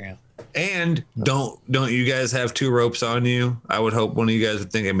tied together. Yeah. And don't you guys have two ropes on you? I would hope one of you guys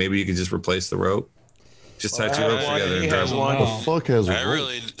would think maybe you could just replace the rope. Just tie two I have ropes one, together he and has drive one. them. The fuck has I rope?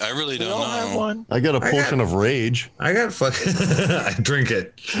 really We don't all have know. one. I got a potion of rage. I got fucking I drink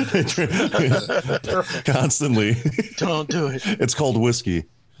it. Constantly. Don't do it. It's called whiskey.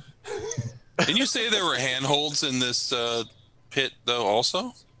 Didn't you say there were handholds in this pit, though,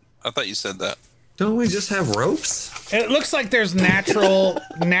 also? I thought you said that. Don't we just have ropes? It looks like there's natural.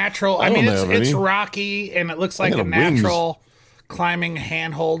 I don't mean, have it's any. rocky, and it looks like got a wings. natural climbing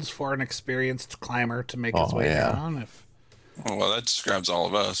handholds for an experienced climber to make his Oh, way yeah. down. If Oh, well, that describes all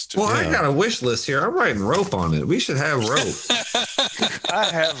of us, too. Well, I got a wish list here. I'm writing rope on it. We should have rope. I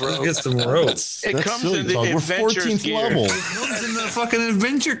have Let's rope. get some ropes. It That's comes silly, in the dog. We're adventures 14th gear. level. Comes in the fucking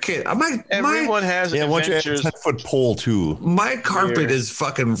adventure kit. Everyone has Yeah, why don't you add a adventures. 10-foot pole, too? My carpet Here. is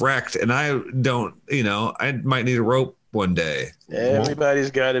fucking wrecked, and I don't. I might need a rope one day.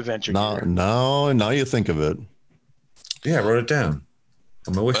 Everybody's got adventure gear. Now you think of it. Yeah, I wrote it down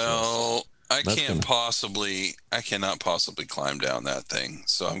on my wish list. Well, I That's cannot possibly climb down that thing,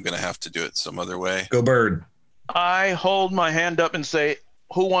 so I'm going to have to do it some other way. Go bird. I hold my hand up and say,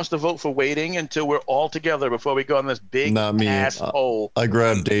 who wants to vote for waiting until we're all together before we go on this big Not me. ass hole? I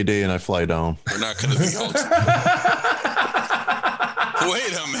grab Day and I fly down. We're not going to be all.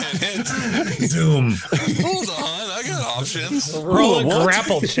 Wait a minute. Zoom. Hold on. I got options. roll a what?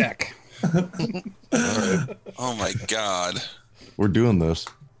 grapple check. Oh, my God. We're doing this.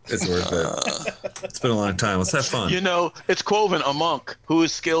 It's worth it. It's been a long time. Let's have fun. You know, it's Quoven, a monk who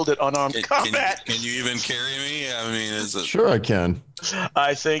is skilled at unarmed combat. Can you even carry me? I mean, is it? Sure, I can.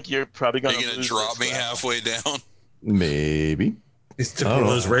 I think you're probably Are going you gonna drop me halfway down? Maybe. He's took one of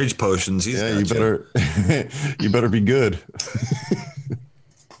those rage potions. He's Yeah, you better. You better be good.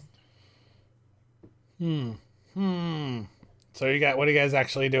 So what are you guys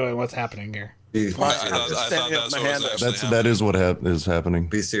actually doing? What's happening here? I thought that's what was actually That is what is happening.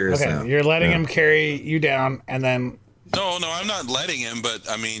 Be serious Okay, now. you're letting him carry you down, and then No, I'm not letting him. But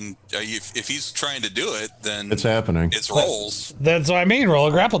I mean, if he's trying to do it, then It's happening. it's rolls. that's what I mean. Roll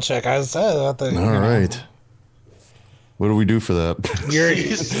a grapple check. I said that. All right. What do we do for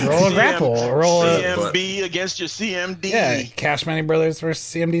that? Roll a grapple. Roll a CMB against your CMD. yeah. Cash Money Brothers versus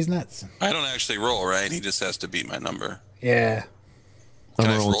CMD's nuts. I don't actually roll, right? He just has to beat my number. Yeah. Can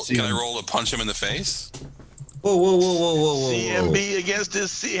I roll to punch him in the face? Whoa. CMB against his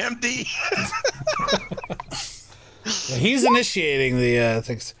CMD. He's initiating the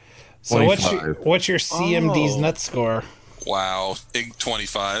things. So 25. what's your CMD's nut score? Wow, big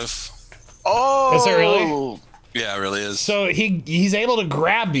 25. Oh, Is it really? Yeah, it really is. So he's able to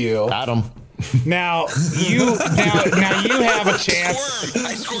grab you. Got him. Now you have a chance. Squirm!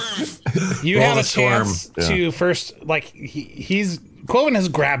 I squirm. You Roll have a the squirm. chance to first, like he's Quoven has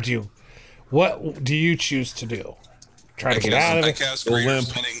grabbed you. What do you choose to do? Try to get out of I it.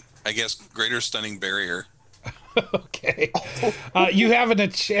 cast greater stunning barrier. Okay. You have a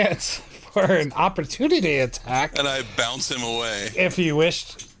chance for an opportunity attack And I bounce him away. if you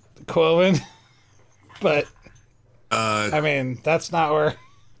wished, Quoven. But I mean, that's not where.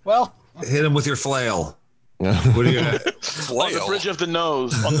 Well, Hit him with your flail. What do you got? on the Flail. bridge of the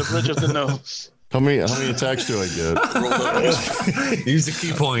nose. On the bridge of the nose. How many attacks do I get? Use the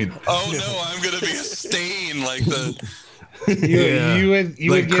key point. Oh no, I'm gonna be a stain like the. you would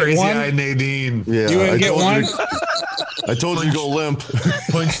like get crazy-eyed one. Nadine. Yeah, You would get one. I told you to go limp.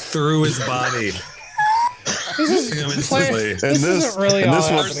 Punch through his body. This Him is instantly. this isn't really and all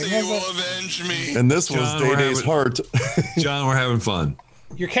this was- Mercy happening. is will it? avenge me. And this was John, Day we're Day's having- heart. John, we're having fun.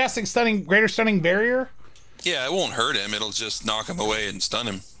 You're casting greater stunning barrier. Yeah, it won't hurt him. It'll just knock him away and stun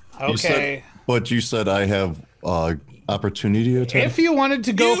him. You said- Okay. But you said I have opportunity attack. If you wanted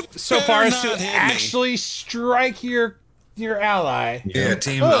to go You so far as better to not hit me. actually strike your ally, Yeah,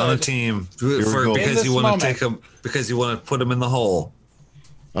 team Good. on a team we go. because In you this want to moment. take him because you want to put him in the hole.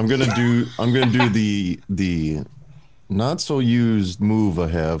 I'm gonna do the not so used move I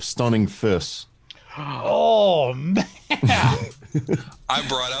have, stunning fist. oh man. I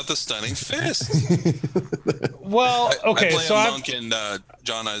brought out the stunning fist. Well, okay, I play so a I'm monk in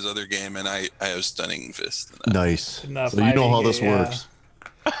John I's other game, and I have stunning fist. Nice. In the So you know how fighting, this yeah. works.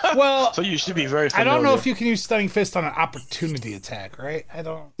 well. So you should be very I familiar. don't know if you can use stunning fist on an opportunity attack, right? I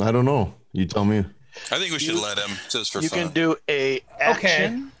don't. I don't know. You tell me. I think we should let him just for You fun. can do a Okay,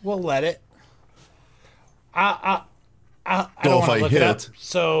 action. we'll let it. I So don't if want I to look it up. hit-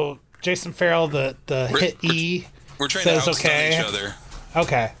 So Jason Farrell, the hit E. We're trying says to outstun okay. each other.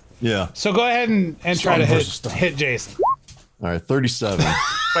 Okay, Yeah. so go ahead and try Stun to versus stun. hit Jason. All right. 37.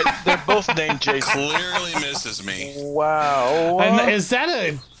 But they're both named Jason. Clearly misses me. Wow. And is that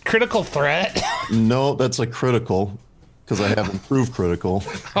a critical threat? No, that's a critical because I have improved critical.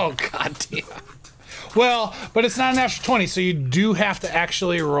 Oh god damn. Well, but it's not an natural 20, so you do have to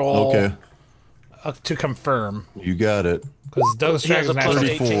actually roll Okay. to confirm. You got it. Because Douglas He has Dragon's a plus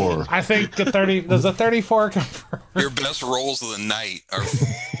natural. 34. I think the 30 does the 34 confirm. Your best rolls of the night are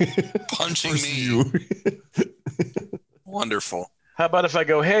punching me. You. Wonderful. How about if I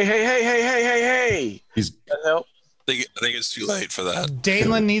go, hey? He's That help? I think it's too late for that.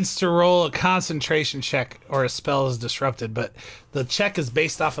 Dalen needs to roll a concentration check or a spell is disrupted, but the check is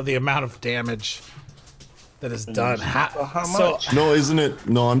based off of the amount of damage that is done. How So much? no, isn't it?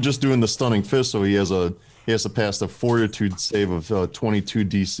 No, I'm just doing the stunning fist, so he has to pass a fortitude save of 22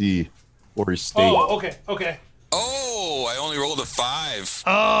 DC, or he's state. oh, okay. Oh, I only rolled a 5.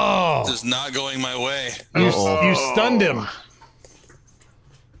 Oh, This is not going my way. you stunned him.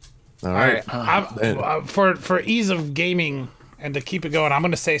 All All right. right. For ease of gaming and to keep it going, I'm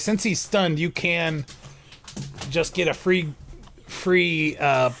going to say since he's stunned, you can just get a free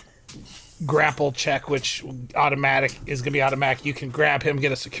grapple check, which is going to be automatic. You can grab him,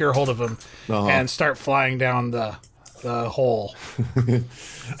 get a secure hold of him, and start flying down the hole.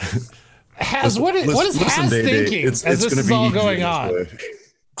 What is Haz thinking as this gonna is be all easier going this on? way.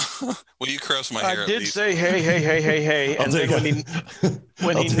 Will you caress my hair I at did least? say hey, and then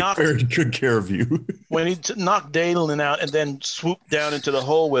when I'll he take knocked very good care of you. when he knocked Dalen out and then swooped down into the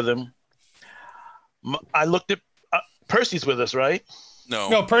hole with him, I looked at Percy's with us, right?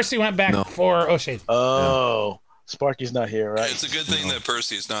 No, Percy went back No. for O'Shea. Oh, Sparky's not here, right? It's a good thing that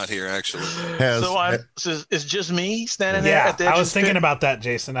Percy's not here, actually. So it's just me standing there Yeah, at the edge I of was the thinking pit? about that,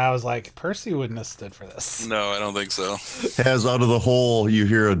 Jason. I was like, Percy wouldn't have stood for this. No, I don't think so. As out of the hole, you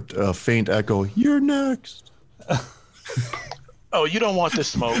hear a faint echo. You're next. Oh, you don't want this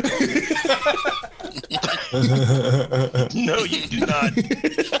smoke. No, you do not.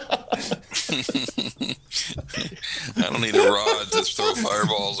 I don't need a rod to throw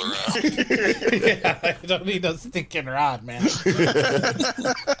fireballs around. Yeah, I don't need a stinking rod, man.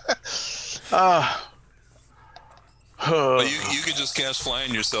 But you could just cast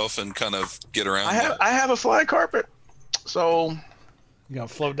flying yourself and kind of get around. I have a flying carpet, so You gonna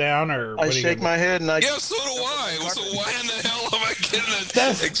float down, or I what are you shake gonna my head and I Yeah, so do I. So why in the hell am I getting an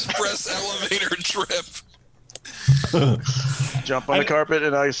That's- express elevator trip? jump on the carpet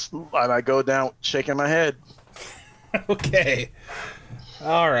and I go down shaking my head. do? Okay.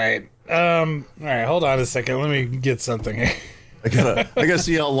 All right. All right. Hold on a second. Let me get something here. I gotta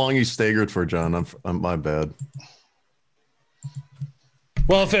see how long he staggered for, John. I'm my bad.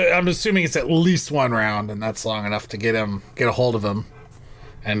 Well, I'm assuming it's at least one round, and that's long enough to get a hold of him,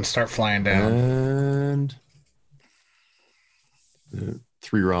 and start flying down. And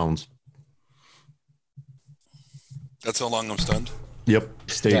 3 rounds. That's how long I'm stunned. Yep,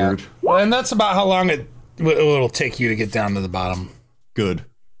 staggered. Well, and that's about how long it'll take you to get down to the bottom. Good.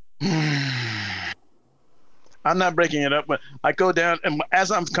 I'm not breaking it up, but I go down, and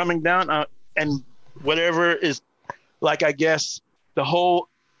as I'm coming down, and whatever is, like, I guess the hole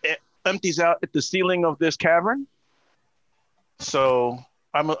empties out at the ceiling of this cavern. So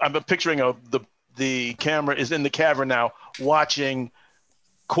I'm picturing the camera is in the cavern now, watching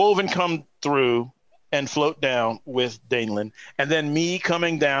Quoven come through and float down with Daneland, and then me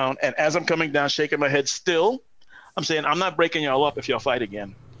coming down, and as I'm coming down, shaking my head still, I'm saying, I'm not breaking y'all up if y'all fight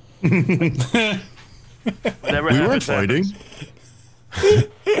again. Whatever We happens, weren't fighting.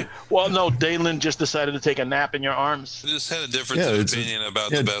 happens. Well, no, Daneland just decided to take a nap in your arms. I just had a difference Yeah, of it's opinion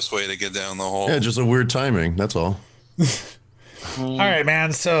about the best way to get down the hole. Yeah, just a weird timing. That's all. All right,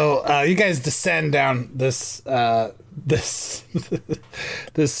 man. So you guys descend down this this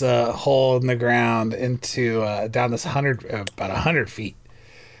hole in the ground into down this about 100 feet,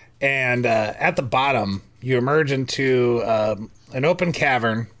 and at the bottom you emerge into an open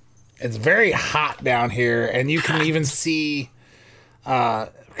cavern. It's very hot down here, and you can even see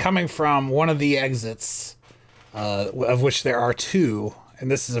coming from one of the exits, of which there are 2,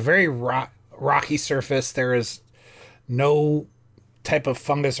 and this is a very rocky surface. There is no type of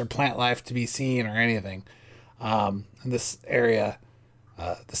fungus or plant life to be seen or anything in this area.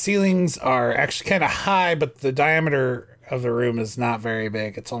 The ceilings are actually kind of high, but the diameter of the room is not very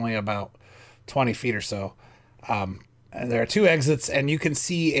big. It's only about 20 feet or so. And there are 2 exits, and you can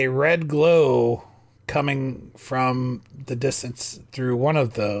see a red glow coming from the distance through one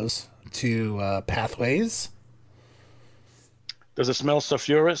of those 2 pathways. Does it smell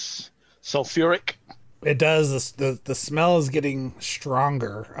sulfuric? It does. The smell is getting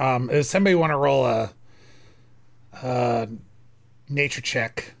stronger. Does somebody want to roll a nature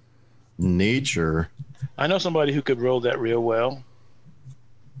check? Nature. I know somebody who could roll that real well.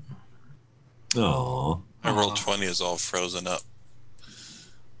 Oh, My roll 20 is all frozen up.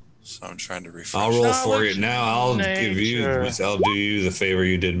 So I'm trying to refresh. I'll roll No, for you it's now. I'll give you. nature. I'll do you the favor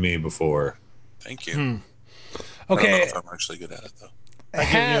you did me before. Thank you. I don't Okay. know if I'm actually good at it, though. I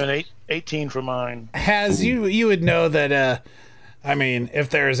give you an 18 for mine. Has you would know that I mean, if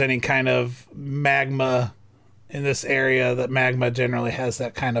there's any kind of magma in this area, that magma generally has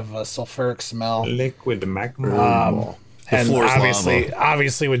that kind of a sulfuric smell. Liquid magma. And floor is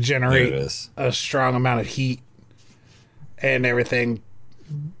obviously would There it generate is. a strong amount of heat and everything,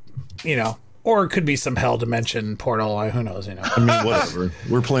 or it could be some hell dimension portal, who knows, I mean, whatever.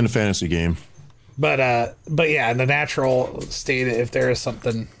 We're playing a fantasy game. But yeah, in the natural state, if there is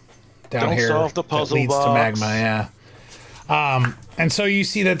something down Don't here solve the puzzle that leads to box. magma, yeah. And so you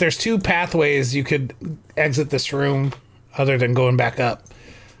see that there's 2 pathways you could exit this room, other than going back up.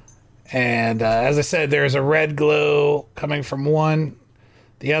 And as I said, there's a red glow coming from one.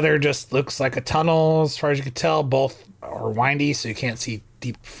 The other just looks like a tunnel, as far as you can tell. Both are windy, so you can't see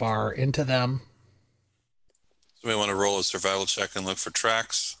deep far into them. Somebody want to roll a survival check and look for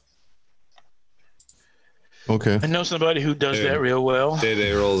tracks? Okay. I know somebody who does Dude. that real well.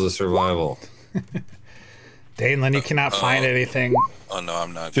 Day rolls of survival. Daneland, you cannot find anything. Oh, no,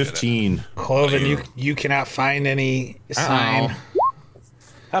 I'm not good at it. 15. Cloven, you cannot find any sign.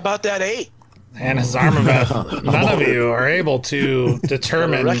 How about that 8? And Zarmaveth, none of you are able to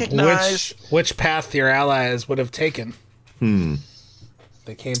determine Recognize- which path your allies would have taken.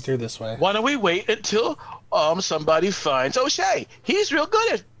 They came through this way. Why don't we wait until somebody finds O'Shea? He's real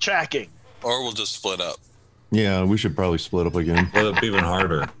good at tracking. Or we'll just split up. Yeah, we should probably split up again. Split up even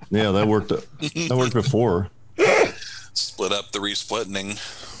harder. Yeah, that worked. That worked before. Split up the resplitting.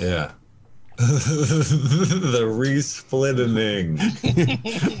 Yeah. The resplitting.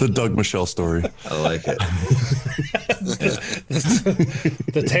 The Doug Michelle story. I like it.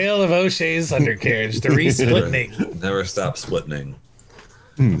 The tale of O'Shea's undercarriage, the resplitting. Never stop splitting.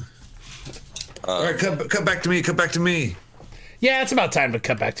 All right, cut back to me. Cut back to me. Yeah, it's about time to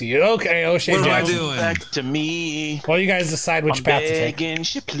cut back to you. Okay, O'Shea What am I Jackson. doing? Back to me. Well, you guys decide which I'm path to take. begging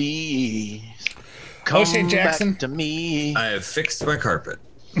you, please. Come O'Shea Jackson. back to me. I have fixed my carpet.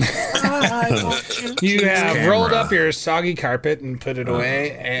 I want You have camera. rolled up your soggy carpet and put it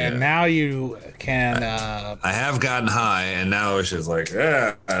away, and yeah. now you can. I have gotten high, and now it's just like,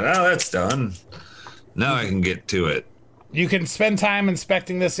 yeah, now that's done. Now I can get to it. You can spend time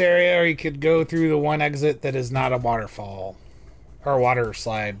inspecting this area, or you could go through the one exit that is not a waterfall or a water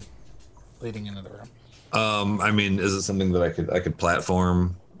slide leading into the room. I mean, is it something that I could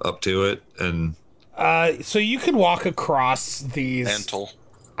platform up to it and? So you could walk across these Mental.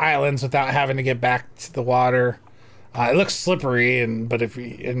 islands without having to get back to the water. It looks slippery and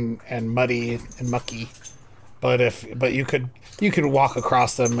muddy and mucky, but you could walk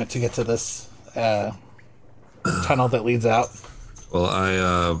across them to get to this tunnel that leads out. Well,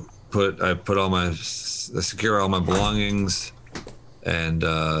 I put all my secure all my belongings, and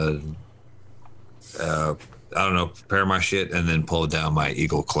I don't know, prepare my shit, and then pull down my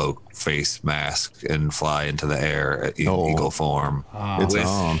eagle cloak, face mask, and fly into the air at eagle form. It's With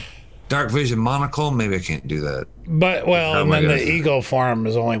on. dark vision monocle, maybe I can't do that. But well, How and am I then gonna- the eagle farm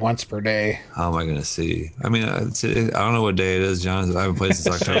is only once per day. How am I going to see? I mean, I don't know what day it is, John. I haven't played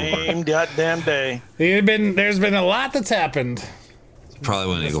since October. Same goddamn day. There's been a lot that's happened.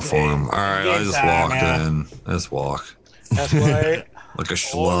 Probably went eagle form. All right, I'll just Time, walk yeah. then. Let's walk. That's why Like a I've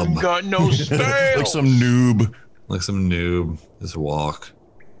schlub. got no spell. Like some noob. Like some noob. Just walk.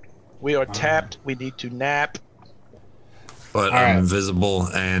 We are tapped. We need to nap. But All I'm right. invisible,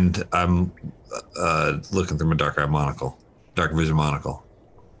 and I'm looking through my dark vision monocle.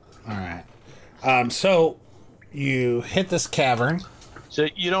 All right. So you hit this cavern. So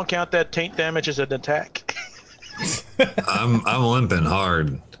you don't count that taint damage as an attack? I'm limping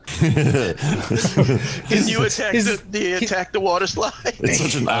hard. Can you attack the water slide? It's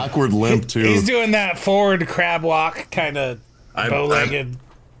such an awkward limp too. He's doing that forward crab walk, kind of bow-legged.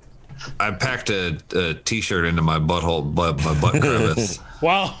 I packed a t-shirt into my butthole, my butt crevice.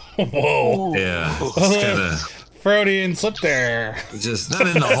 Wow! Whoa! Yeah, just kind of Freudian slip there. just not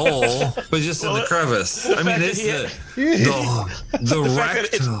in the hole, but just in the crevice. I mean, it's the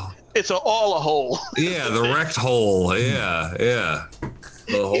fact that rect. It's all a hole. Yeah, the wrecked hole. Yeah.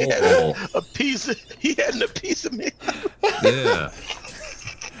 The whole He had hole. a piece. He had a piece of me. Yeah.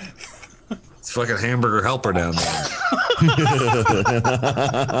 It's fucking hamburger helper down there.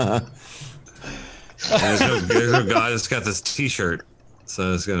 There's no guy that's got this t-shirt,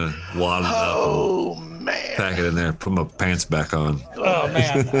 so it's gonna wad it up Oh and man! pack it in there, put my pants back on, Oh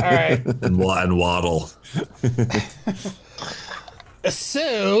man! All right. and waddle.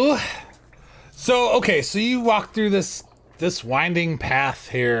 So okay. So you walk through this winding path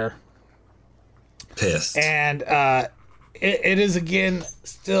here, Pissed. and it is again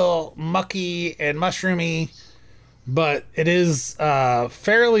still mucky and mushroomy, but it is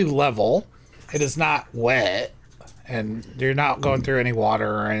fairly level. It is not wet, and you're not going through any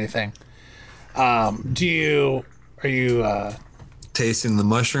water or anything. Are you Tasting the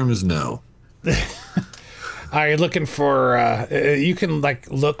mushrooms? No. are you looking for? You can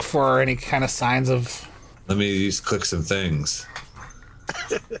look for any kind of signs of. Let me just click some things.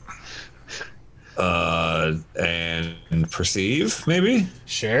 And perceive, maybe?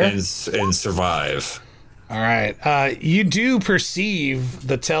 Sure. And survive. All right. You do perceive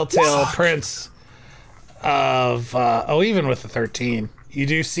the telltale prints of even with the 13, you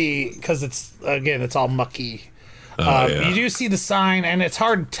do see, because it's all mucky. Yeah. You do see the sign, and it's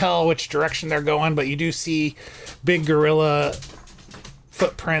hard to tell which direction they're going, but you do see big gorilla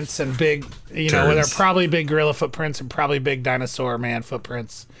footprints and big, Turds. they're probably big gorilla footprints and probably big dinosaur man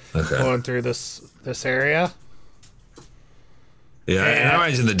footprints going through this area. Yeah, and I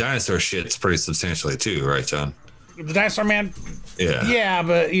imagine the dinosaur shit's pretty substantially too, right, John? The dinosaur man, Yeah. yeah,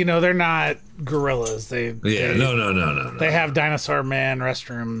 but they're not gorillas. Yeah, no. They have dinosaur man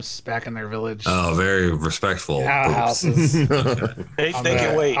restrooms back in their village. Oh, very respectful. Houses. They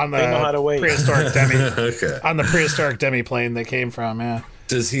can wait. On the They know how to wait. prehistoric demi. Okay. On the prehistoric demi plane they came from, yeah.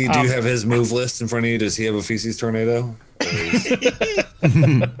 Does he do you have his move list in front of you? Does he have a feces tornado?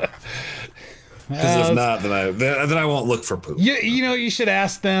 Because if not, then I won't look for poop. You know, you should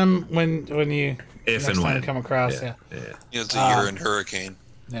ask them when you If next and time when you come across. Yeah. It's a urine hurricane.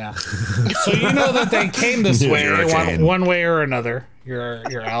 Yeah. So you know that they came this way Hurricane. one way or another.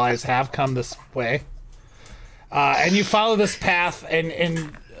 Your allies have come this way, and you follow this path,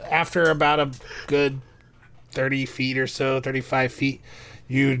 and after about a good 30 feet or so, 35 feet,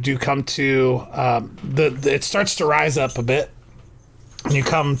 you do come to it starts to rise up a bit, and you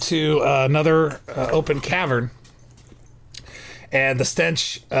come to another open cavern. And the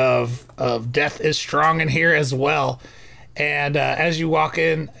stench of death is strong in here as well. And as you walk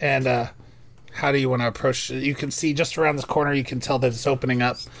in, and how do you want to approach? You can see just around this corner, you can tell that it's opening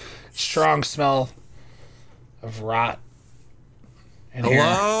up. Strong smell of rot. In here.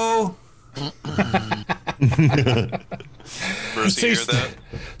 Hello? Mercy, hear that?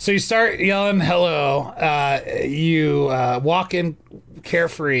 So you start yelling hello. You walk in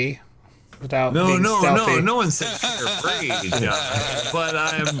carefree without being stealthy. No one said carefree, John. But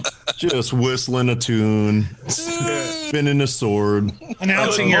I'm Just whistling a tune, spinning a sword.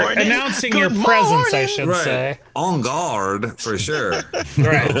 Announcing your presence, I should say. on guard for sure.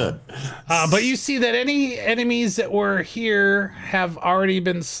 Right. But you see that any enemies that were here have already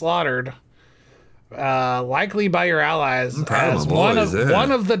been slaughtered, likely by your allies. proud of As my one boys, of yeah.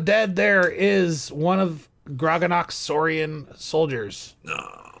 one of the dead there is one of Groganok's Saurian soldiers,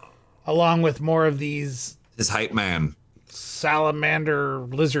 along with more of these His hype man. salamander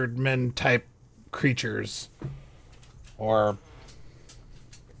lizardmen type creatures, or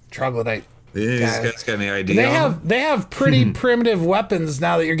troglodyte. These guys got any idea? They have pretty primitive weapons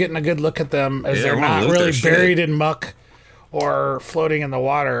now that you're getting a good look at them, as Yeah, I they're wanna not loot really their buried shit. in muck or floating in the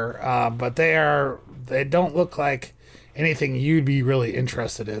water. But they don't look like anything you'd be really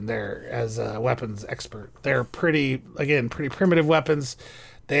interested in there as a weapons expert. They're pretty primitive weapons.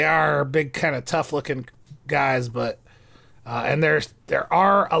 They are big, kind of tough looking guys, but and there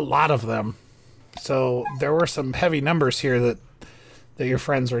are a lot of them. So there were some heavy numbers here that your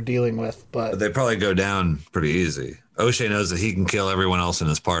friends were dealing with, but They probably go down pretty easy. O'Shea knows that he can kill everyone else in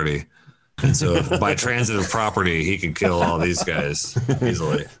his party. And so if by transitive property, he can kill all these guys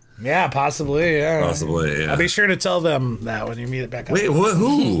easily. yeah, possibly. Yeah. Possibly, yeah. I'll be sure to tell them that when you meet it back up. Wait,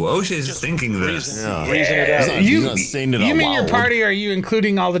 who? O'Shea's thinking this. Reason it out. He's not saying it You out mean your loud. party? Are you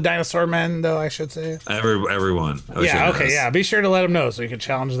including all the dinosaur men, though? I should say. Everyone. O'Shea Yeah. Okay. knows. Yeah. Be sure to let them know so you can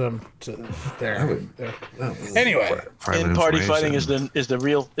challenge them to their. Anyway, Private In-party information. fighting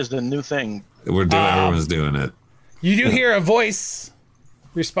is the new thing. Everyone's doing it. you do hear a voice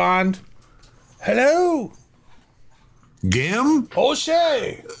respond. Hello, Gim?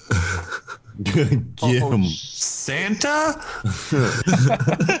 O'Shea. Gim. Santa?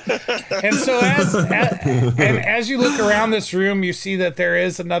 And so as you look around this room, you see that there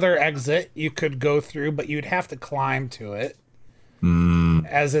is another exit you could go through, but you'd have to climb to it,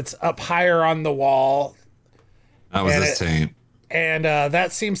 as it's up higher on the wall. That was And his taint. And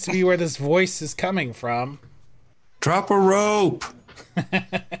that seems to be where this voice is coming from. Drop a rope.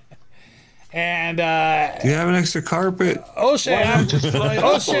 And Do you have an extra carpet? O'Shea, Fly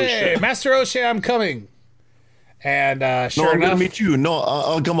off, O'Shea, Master O'Shea, I'm coming. And No, sure I'm gonna enough, meet you. No,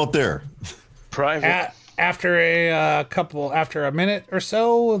 I'll come up there. Private. after a minute or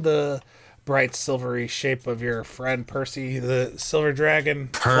so, the bright silvery shape of your friend Percy, the silver dragon,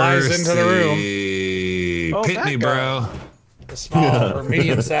 flies into the room. Percy. Oh, Pit that me, guy. bro. The small or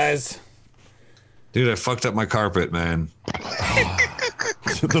medium sized. Dude, I fucked up my carpet, man.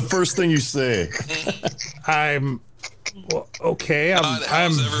 The first thing you say. Okay. How's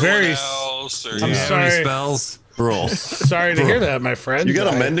I'm everyone very else? Or, I'm Do you have sorry. any spells? Bro, sorry to hear that, my friend. you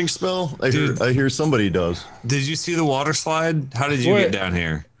got a mending spell? I hear somebody does. Did you see the water slide? How did you What? get down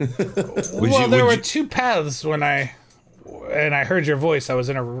here? Well, there were two paths when I heard your voice. I was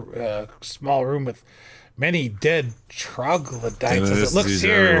in a small room with many dead troglodytes. As it looks These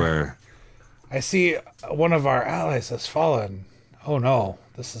here, everywhere. I see one of our allies has fallen. Oh no,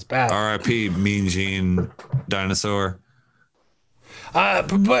 this is bad. R.I.P. Mean Gene Dinosaur.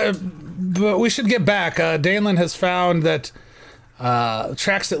 But we should get back. Danelin has found that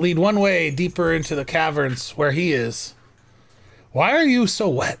tracks that lead one way deeper into the caverns where he is. Why are you so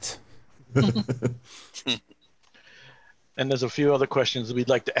wet? And there's a few other questions that we'd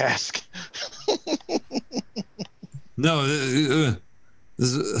like to ask. No,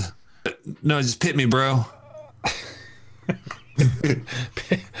 no, just pit me, bro.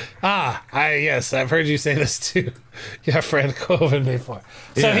 Yes, I've heard you say this too. Yeah, Fred Coven before.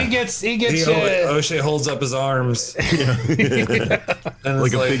 So Yeah. he gets O'Shea holds up his arms. And it's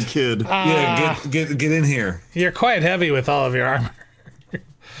Like a big kid. get in here. You're quite heavy with all of your armor.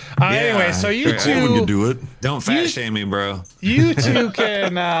 Anyway, so you sure. When you two, do it. Don't fat shame me, bro. you two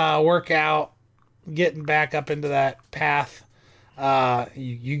can work out getting back up into that path.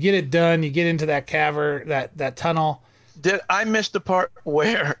 You get it done. You get into that cavern, that tunnel. Did I miss the part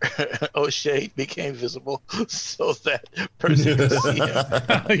where O'Shea became visible so that Percy could see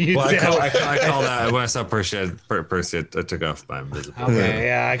him? You Well, did. I call that when I saw Percy, I took off my invisible. Okay,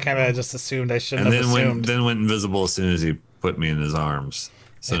 yeah, I kind of just assumed I shouldn't And have then assumed. went invisible as soon as he put me in his arms,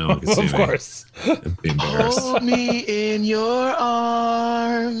 so no one could see Of me. course. Be embarrassed. Hold me in your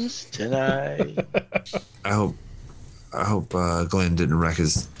arms tonight. I hope Glenn didn't wreck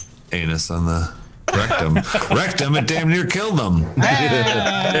his anus on the rectum. Rectum, it damn near killed him.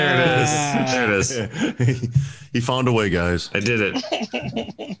 There it is. He found a way, guys. I did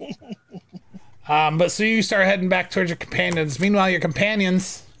it. But so you start heading back towards your companions. Meanwhile, your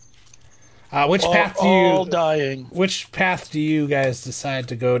companions, which path do all you? dying. Which path do you guys decide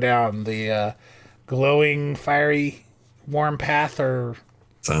to go down? The glowing, fiery, warm path, or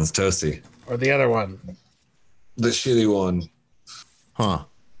Sounds toasty. the other one? The shitty one. Huh.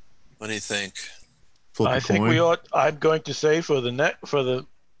 What do you think? Flip a I think coin. we ought. I'm going to say for the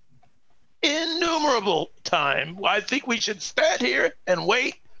innumerable time, I think we should stand here and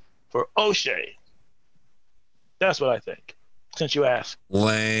wait for O'Shea. That's what I think. Since you asked.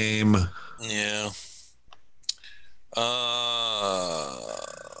 Lame. Yeah.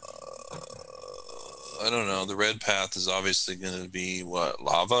 I don't know. The red path is obviously going to be what,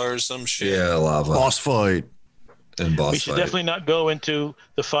 lava or some shit. Yeah, lava. Boss fight. And boss We should fight. definitely not go into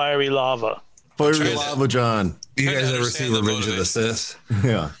the fiery lava. Fiery trying to- lava, John. You Trying to guys ever understand see the Revenge of the motivation. Sith?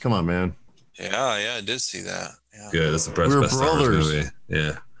 Yeah, come on, man. Yeah, I did see that. Yeah, it Good. That's the best We were Star Wars brothers. movie.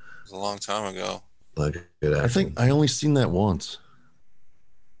 Yeah. was a long time ago. Like good action. I think I only seen that once.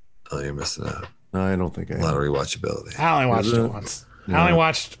 Oh, you're missing out. No, I don't think I A lot have. of rewatchability. I only watched Is it it? once. Yeah. I only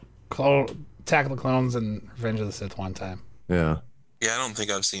watched Attack of the Clones and Revenge of the Sith one time. Yeah. Yeah, I don't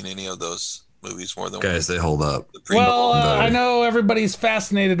think I've seen any of those movies more than Guys, they hold up. the prequel. Well, better. I know everybody's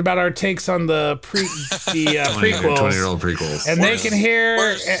fascinated about our takes on the prequels, 20-year-old prequels. and they We're- can hear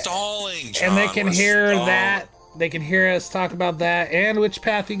We're stalling, John. and they can We're hear stalling. that. They can hear us talk about that and which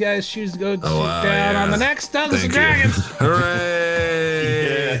path you guys choose to go wow, down yeah. on the next Dungeons and Thank you. Dragons.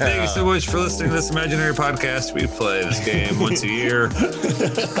 Hooray! Yeah. Thank you so much for listening to this imaginary podcast. We play this game once a year. And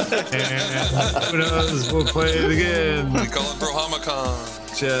who knows, we'll play it again. We call it Brohamacon.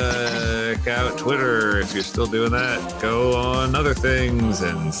 Check out Twitter if you're still doing that. Go on other things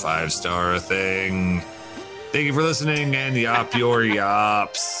and 5-star a thing. Thank you for listening and yop your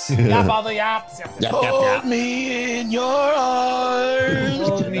yops. Yap all the yaps. Yap, yap, yap, Hold yap. me in your arms.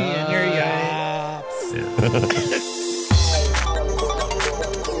 Hold me in your tonight. yaps.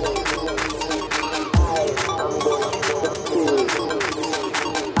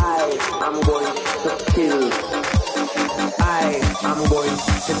 I'm going to kill. I am going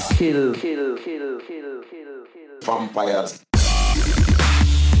to kill vampires.